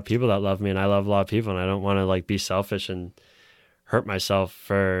got a lot of people that love me, and I love a lot of people, and I don't want to like be selfish and hurt myself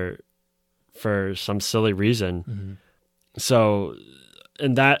for some silly reason. Mm-hmm. So,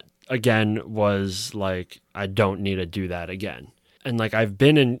 and that again was like, I don't need to do that again. And like, I've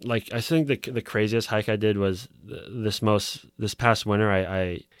been in, like, I think the craziest hike I did was this past winter.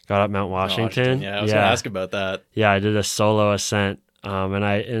 I got up Mount Washington. Yeah, I was gonna ask about that. Yeah, I did a solo ascent. And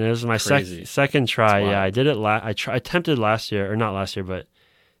it was my second try. Yeah, I did it. I attempted last year, or not last year, but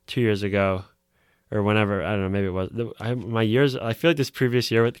 2 years ago, or whenever. I don't know. Maybe it was my years. I feel like this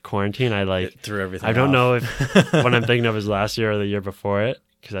previous year with the quarantine, I threw everything. I don't know if what I'm thinking of is last year or the year before it,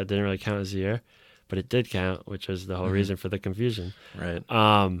 because that didn't really count as a year, but it did count, which was the whole reason for the confusion. Right.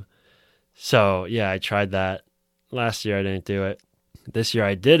 So yeah, I tried that last year. I didn't do it. This year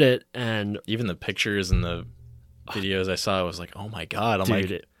I did it, and even the pictures and the videos I saw, I was like, oh my God.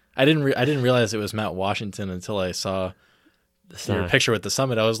 I didn't realize it was Mount Washington until I saw your picture with the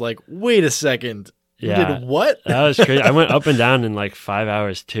summit. I was like, wait a second. You did what? That was crazy. I went up and down in like 5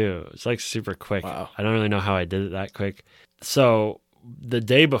 hours too. It's like super quick. Wow. I don't really know how I did it that quick. So the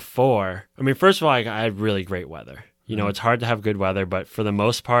day before, first of all, I had really great weather. It's hard to have good weather, but for the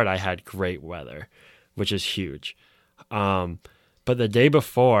most part, I had great weather, which is huge. But the day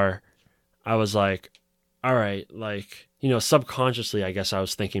before, I was like, all right, like, subconsciously, I guess I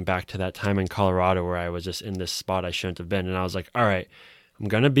was thinking back to that time in Colorado where I was just in this spot I shouldn't have been. And I was like, all right, I'm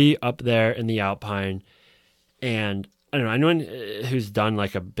going to be up there in the Alpine. And I don't know, anyone who's done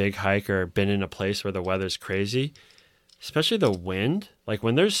like a big hike or been in a place where the weather's crazy, especially the wind, like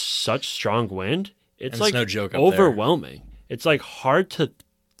when there's such strong wind, it's like no joke overwhelming. There. It's like hard to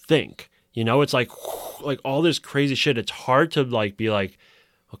think, it's like all this crazy shit. It's hard to like be like,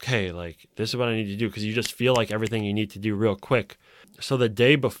 okay, like this is what I need to do, because you just feel like everything you need to do real quick. So the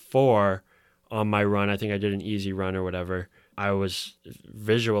day before on my run, I think I did an easy run or whatever, I was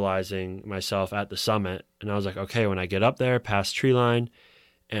visualizing myself at the summit, and I was like, okay, when I get up there past tree line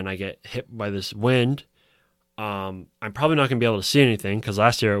and I get hit by this wind, I'm probably not going to be able to see anything, because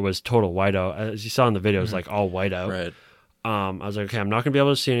last year it was total whiteout. As you saw in the video, it was like all whiteout. Right. I was like, okay, I'm not going to be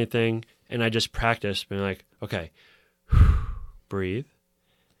able to see anything. And I just practiced being like, okay, breathe.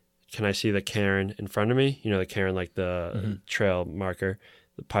 can I see the cairn in front of me? You know, the cairn, like the trail marker,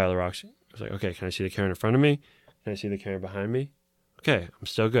 the pile of rocks. I was like, okay, can I see the cairn in front of me? Can I see the cairn behind me? Okay, I'm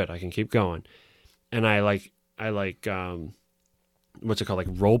still good. I can keep going. And I what's it called? Like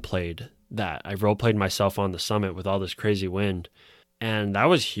role played that. I role played myself on the summit with all this crazy wind. And that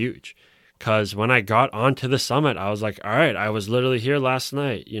was huge. Because when I got onto the summit, I was like, all right, I was literally here last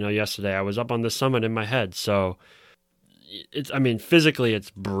night. You know, yesterday I was up on the summit in my head. So physically it's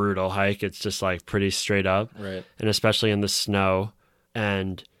brutal hike. It's just like pretty straight up. Right. And especially in the snow.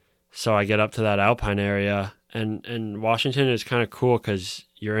 And so I get up to that alpine area, and Washington is kind of cool because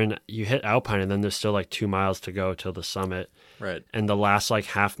you hit alpine and then there's still like 2 miles to go till the summit. Right. And the last like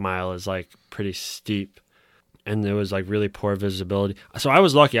half mile is like pretty steep, and there was like really poor visibility. So I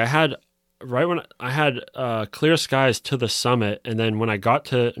was lucky. I had clear skies to the summit, and then when I got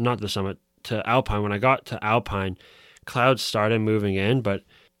to not the summit to Alpine, when I got to Alpine, clouds started moving in, but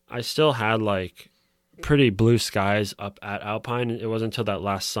I still had like pretty blue skies up at Alpine. It wasn't until that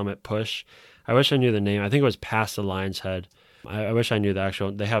last summit push. I wish I knew the name. I think it was past the Lion's Head. I wish I knew the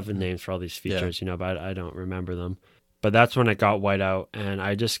actual. They have the names for all these features, but I don't remember them. But that's when it got white out, and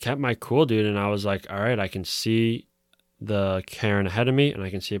I just kept my cool, dude. And I was like, all right, I can see the cairn ahead of me, and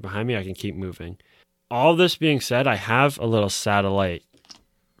I can see it behind me. I can keep moving. All this being said, I have a little satellite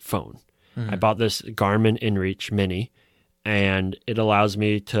phone. I bought this Garmin InReach Mini, and it allows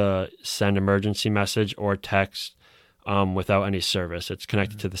me to send emergency message or text without any service. It's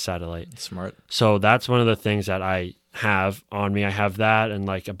connected to the satellite. Smart. So that's one of the things that I have on me. I have that and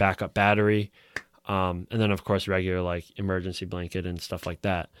like a backup battery. And then of course regular like emergency blanket and stuff like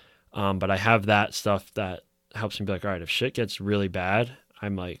that. But I have that stuff that helps me be like, all right, if shit gets really bad,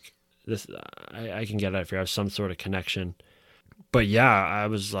 I'm like, I can get out of here. I have some sort of connection. But yeah, I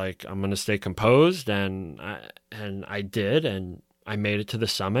was like, I'm going to stay composed, and I did, and I made it to the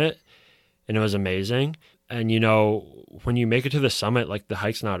summit, and it was amazing. And, you know, when you make it to the summit, like the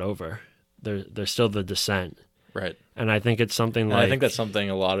hike's not over. There's still the descent. Right. And I think it's something and like... I think that's something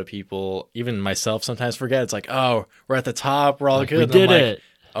a lot of people, even myself, sometimes forget. It's like, oh, we're at the top, we're all like, good. We did it.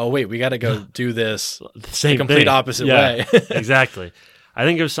 Oh, wait, we got to go do this the complete opposite way. Exactly. I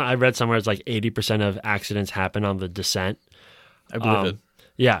think I read somewhere it's like 80% of accidents happen on the descent. I believe it.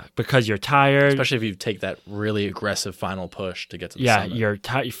 Yeah, because you're tired. Especially if you take that really aggressive final push to get to the summit. Yeah,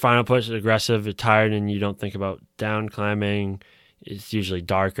 your final push is aggressive, you're tired, and you don't think about down climbing. It's usually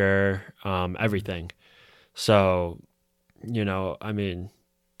darker, everything. So, you know, I mean,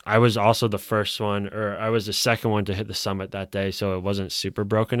 I was also the first one, or I was the second one to hit the summit that day, so it wasn't super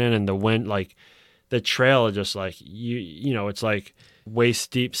broken in. And the wind, like, the trail just like, you know, it's like waist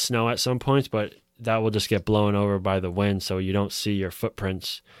deep snow at some points, but that will just get blown over by the wind, so you don't see your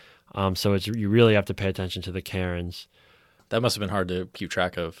footprints. So you really have to pay attention to the cairns. That must have been hard to keep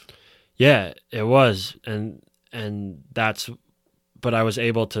track of. Yeah, it was, and but I was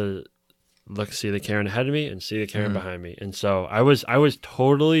able to see the cairn ahead of me and see the cairn behind me, and so I was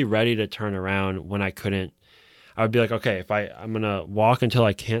totally ready to turn around when I couldn't. I would be like, okay, if I'm gonna walk until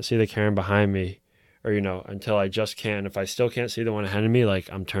I can't see the cairn behind me, or you know, until I just can't. If I still can't see the one ahead of me,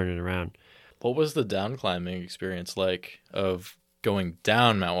 like I'm turning around. What was the down climbing experience like of going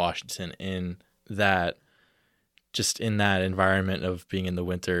down Mount Washington in that environment of being in the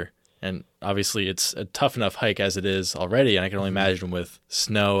winter? And obviously it's a tough enough hike as it is already. And I can only imagine with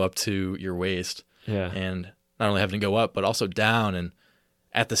snow up to your waist. Yeah. And not only having to go up, but also down and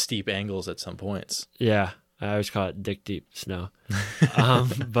at the steep angles at some points. Yeah. I always call it dick deep snow.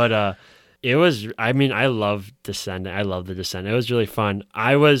 But it was, I mean, I love descending. I love the descent. It was really fun.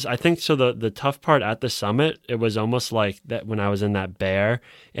 I think so the tough part at the summit, it was almost like that when I was in that bear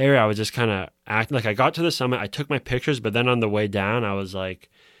area, I was just kind of acting like I got to the summit, I took my pictures, but then on the way down, I was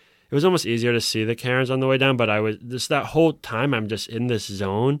like, it was almost easier to see the cairns on the way down, but I was just that whole time, I'm just in this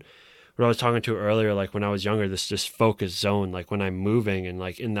zone. What I was talking to earlier, like when I was younger, this just focused zone, like when I'm moving and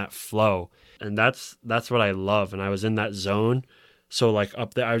like in that flow. And that's what I love. And I was in that zone. So like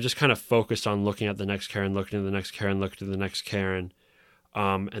up there, I was just kind of focused on looking at the next cairn, looking at the next cairn, looking at the next cairn.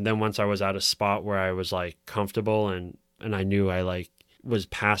 And then once I was at a spot where I was like comfortable and I knew I like was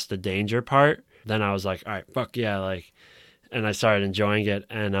past the danger part, then I was like, all right, fuck yeah. Like, and I started enjoying it.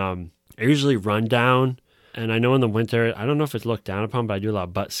 And I usually run down, and I know in the winter, I don't know if it's looked down upon, but I do a lot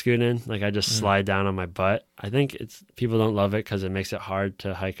of butt scooting. Like I just slide down on my butt. I think people don't love it because it makes it hard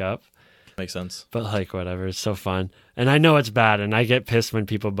to hike up. Makes sense. But like whatever, it's so fun. And I know it's bad, and I get pissed when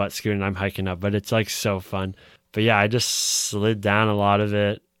people butt scoot and I'm hiking up, but it's like so fun. But yeah, I just slid down a lot of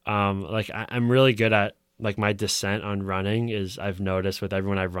it. Like I'm really good at like my descent on running is I've noticed with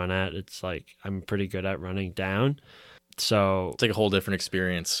everyone I run at, it's like I'm pretty good at running down. So It's like a whole different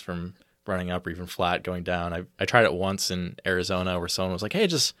experience from running up or even flat going down. I tried it once in Arizona where someone was like, hey,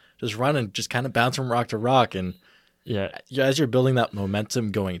 just run and just kind of bounce from rock to rock. And yeah, as you're building that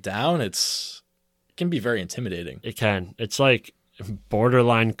momentum going down, it can be very intimidating. it can. It's like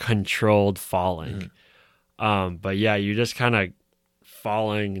borderline controlled falling. But yeah, you just kind of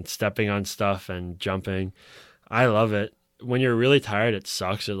falling and stepping on stuff and jumping. I love it. When you're really tired, it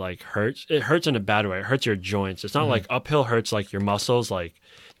sucks. It like hurts. It hurts in a bad way. It hurts your joints. It's not like uphill hurts like your muscles, like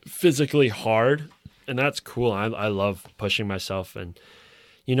physically hard. And that's cool. I love pushing myself. And,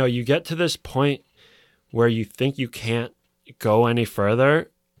 you know, you get to this point where you think you can't go any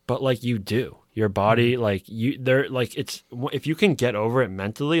further, but like you do. Your body, like it's, if you can get over it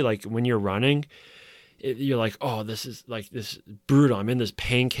mentally, like when you're running, you're like, oh, this is brutal. I'm in this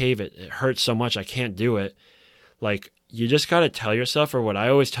pain cave. It hurts so much. I can't do it. Like, you just got to tell yourself, or what I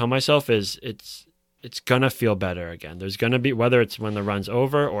always tell myself is it's going to feel better again. There's going to be, whether it's when the run's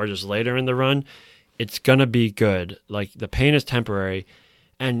over or just later in the run, it's going to be good. Like, the pain is temporary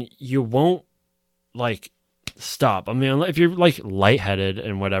and you won't like stop. I mean, if you're like lightheaded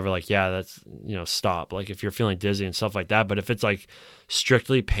and whatever, like, yeah, that's, you know, stop. Like if you're feeling dizzy and stuff like that. But if it's like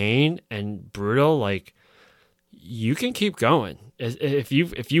strictly pain and brutal, like, you can keep going. If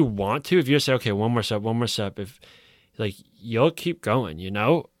you want to, if you say, okay, one more step, if like, you'll keep going, you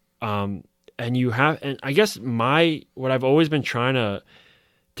know? And I guess what I've always been trying to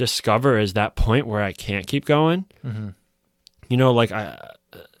discover is that point where I can't keep going. You know, like I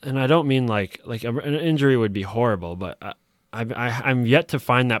don't mean like an injury would be horrible, but I'm yet to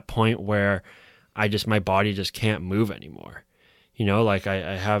find that point where my body just can't move anymore. You know, like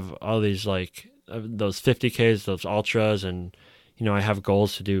I have all these like those 50Ks, those ultras, and, you know, I have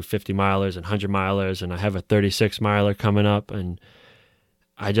goals to do 50 milers and 100 milers, and I have a 36 miler coming up, and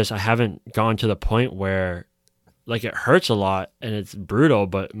I haven't gone to the point where like it hurts a lot and it's brutal,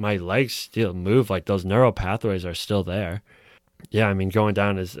 but my legs still move. Like those neural pathways are still there. Yeah, I mean, going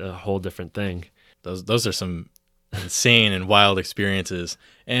down is a whole different thing. Those are some insane and wild experiences.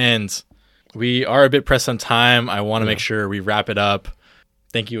 And we are a bit pressed on time. I want to make sure we wrap it up.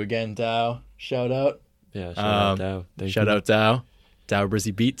 Thank you again, Dow. Shout out. Yeah, shout out Dow. Shout out Dow. Dow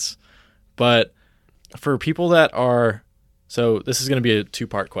Brizzy Beats. But for people that are, so this is going to be a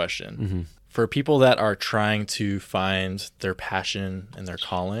 2-part question. For people that are trying to find their passion and their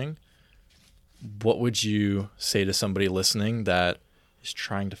calling, what would you say to somebody listening that is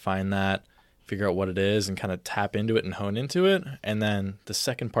trying to find that, figure out what it is, and kind of tap into it and hone into it? And then the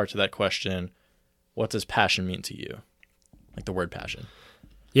second part to that question, what does passion mean to you? Like the word passion.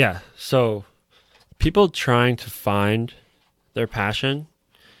 Yeah. So people trying to find their passion,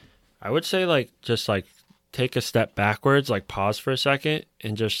 I would say like, just like take a step backwards, like pause for a second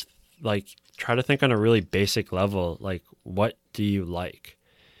and just like try to think on a really basic level. Like, what do you like?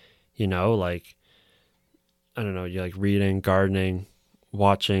 You know, like, I don't know, you like reading, gardening,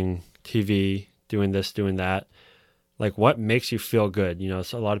 watching TV, doing this, doing that. Like, what makes you feel good? You know,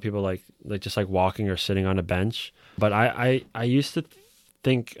 so a lot of people like just like walking or sitting on a bench. But I used to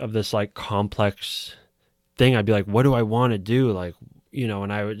think of this like complex thing. I'd be like, what do I want to do? Like, you know,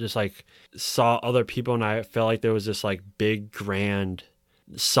 and I would just like saw other people and I felt like there was this like big, grand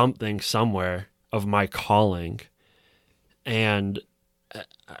something somewhere of my calling. And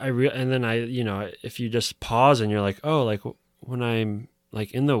and then you know, if you just pause and you're like, oh, like when I'm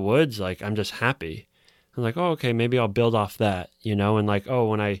like in the woods, like I'm just happy. I'm like, oh, okay, maybe I'll build off that, you know? And like, oh,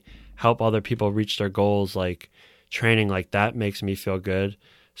 when I help other people reach their goals, like training, like that makes me feel good.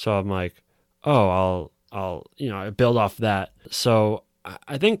 So I'm like, oh, I'll, you know, I build off that. So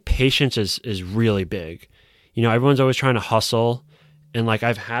I think patience is really big. You know, everyone's always trying to hustle. And like,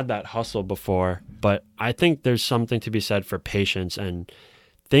 I've had that hustle before, but I think there's something to be said for patience, and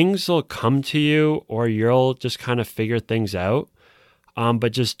things will come to you or you'll just kind of figure things out.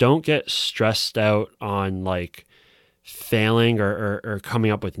 But just don't get stressed out on like failing or coming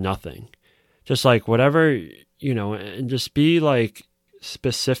up with nothing. Just like whatever, you know, and just be like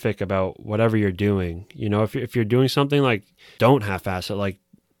specific about whatever you're doing. You know, if you're doing something, like don't half-ass it, like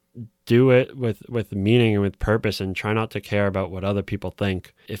do it with meaning and with purpose, and try not to care about what other people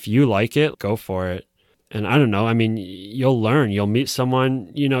think. If you like it, go for it. And I don't know, I mean, you'll learn, you'll meet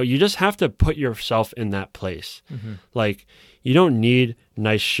someone, you know, you just have to put yourself in that place. Like, you don't need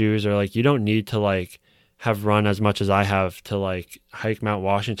nice shoes, or like, you don't need to like have run as much as I have to like hike Mount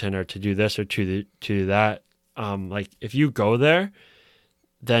Washington or to do this or to do that. Like if you go there,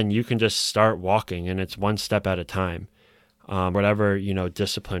 then you can just start walking, and it's one step at a time. Whatever, you know,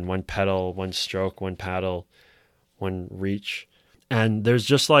 discipline, one pedal, one stroke, one paddle, one reach. And there's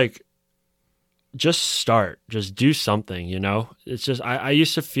just like just start, just do something, you know? It's just, I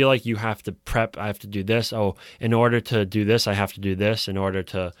used to feel like you have to prep, I have to do this. Oh, in order to do this, I have to do this. In order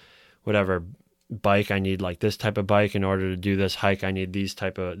to whatever bike, I need like this type of bike. In order to do this hike, I need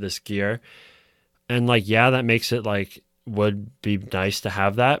this gear. And like, yeah, that makes it like, would be nice to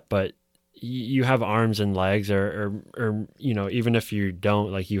have that, but you have arms and legs or, you know, even if you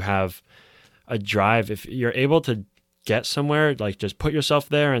don't, like you have a drive, if you're able to get somewhere, like just put yourself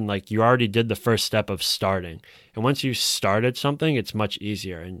there, and like you already did the first step of starting. And once you started something, it's much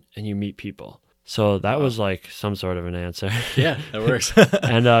easier, and you meet people. So that was like some sort of an answer. Yeah, that works.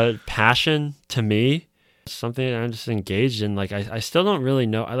 And passion to me, something that I'm just engaged in. Like I still don't really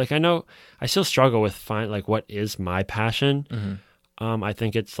know. I know I still struggle with like what is my passion. Mm-hmm. I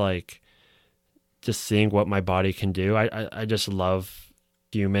think it's like just seeing what my body can do. I just love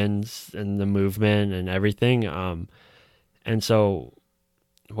humans and the movement and everything. And so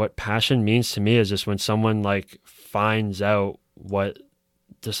what passion means to me is just when someone like finds out what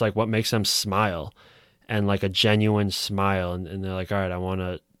makes them smile, and like a genuine smile, and they're like, all right, I want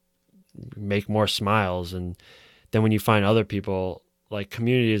to make more smiles. And then when you find other people, like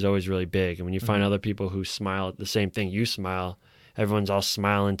community is always really big. And when you find other people who smile at the same thing you smile, everyone's all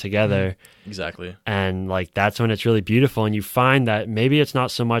smiling together. Exactly. And like, that's when it's really beautiful. And you find that maybe it's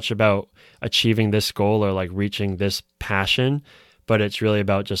not so much about achieving this goal or like reaching this passion, but it's really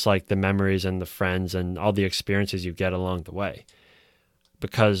about just like the memories and the friends and all the experiences you get along the way.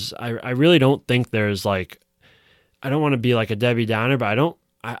 Because I really don't think there's like, I don't want to be like a Debbie Downer, but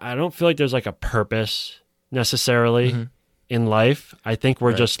I don't feel like there's like a purpose necessarily in life. I think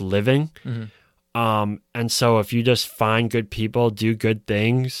we're just living. And so if you just find good people, do good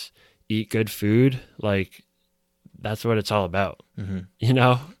things, eat good food, like that's what it's all about. You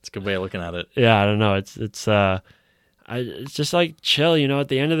know? It's a good way of looking at it. Yeah, I don't know. It's just like chill, you know, at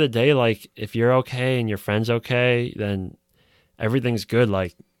the end of the day, like if you're okay and your friend's okay, then everything's good.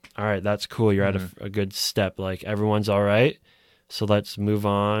 Like, all right, that's cool. You're at a good step. Like everyone's all right. So let's move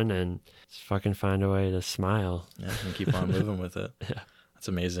on and just fucking find a way to smile. Yeah, and keep on moving with it. Yeah. That's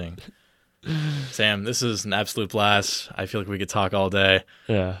amazing. Sam, this is an absolute blast. I feel like we could talk all day.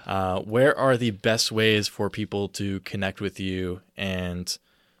 Yeah. Where are the best ways for people to connect with you? And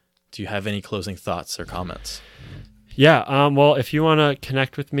do you have any closing thoughts or comments? Yeah. Well, if you want to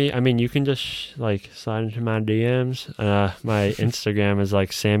connect with me, I mean, you can just like slide into my DMs. My Instagram is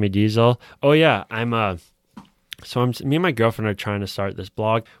like Sammy Diesel. Oh yeah. Me and my girlfriend are trying to start this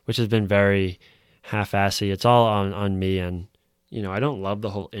blog, which has been very half-assy. It's all on me, and you know, I don't love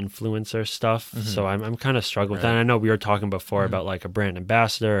the whole influencer stuff, so I'm kind of struggling with that. And I know we were talking before about like a brand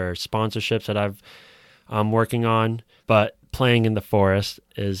ambassador or sponsorships that I'm working on, but Playing in the Forest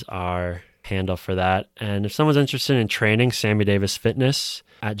is our handle for that. And if someone's interested in training,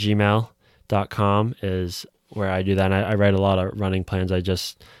 sammydavisfitness@gmail.com is where I do that. And I write a lot of running plans.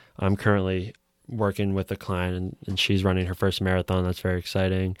 I'm currently working with a client, and she's running her first marathon. That's very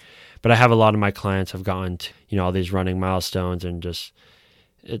exciting. But I have a lot of my clients have gotten to, you know, all these running milestones, and just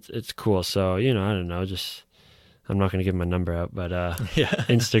it's cool. So, you know, I don't know, just I'm not going to give my number out, but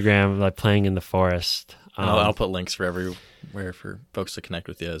Instagram, like Playing in the Forest. I'll put links for everywhere for folks to connect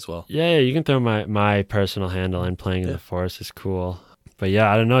with you as well. Yeah, you can throw my personal handle in. Playing in the Forest is cool. But yeah,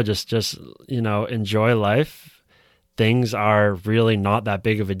 I don't know, just you know, enjoy life. Things are really not that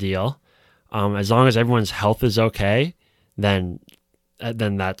big of a deal. As long as everyone's health is okay, then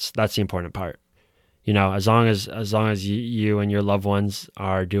that's the important part. You know, as long as you and your loved ones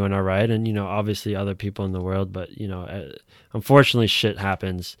are doing all right, and you know, obviously other people in the world, but you know, unfortunately, shit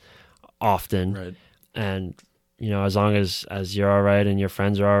happens often, Right. And you know, as long as you're all right and your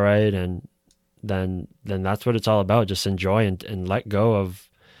friends are all right, and then that's what it's all about. Just enjoy and let go of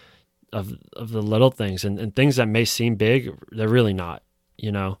the little things and things that may seem big, they're really not.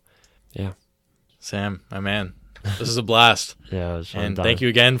 You know, yeah. Sam, my man, this is a blast. Yeah, it was fun. And thank you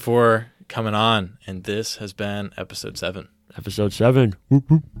again for coming on. And this has been episode 7. Episode 7. Whoop,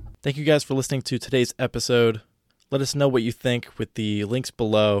 whoop. Thank you guys for listening to today's episode. Let us know what you think with the links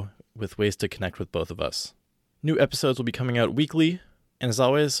below with ways to connect with both of us. New episodes will be coming out weekly. And as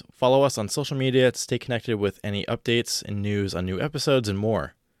always, follow us on social media to stay connected with any updates and news on new episodes and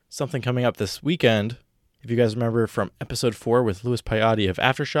more. Something coming up this weekend. If you guys remember from episode 4 with Louis Piotti of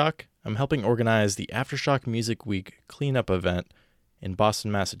Aftershock, I'm helping organize the Aftershock Music Week cleanup event in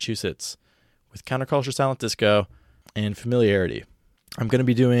Boston, Massachusetts with Counterculture Silent Disco and Familiarity. I'm going to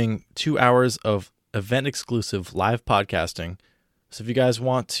be doing 2 hours of event-exclusive live podcasting. So if you guys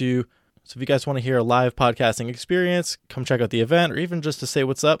want to hear a live podcasting experience, come check out the event, or even just to say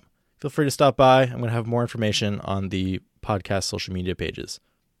what's up, feel free to stop by. I'm going to have more information on the podcast social media pages.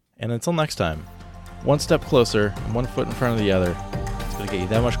 And until next time, one step closer and one foot in front of the other. It's going to get you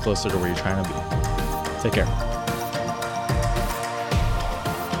that much closer to where you're trying to be. Take care.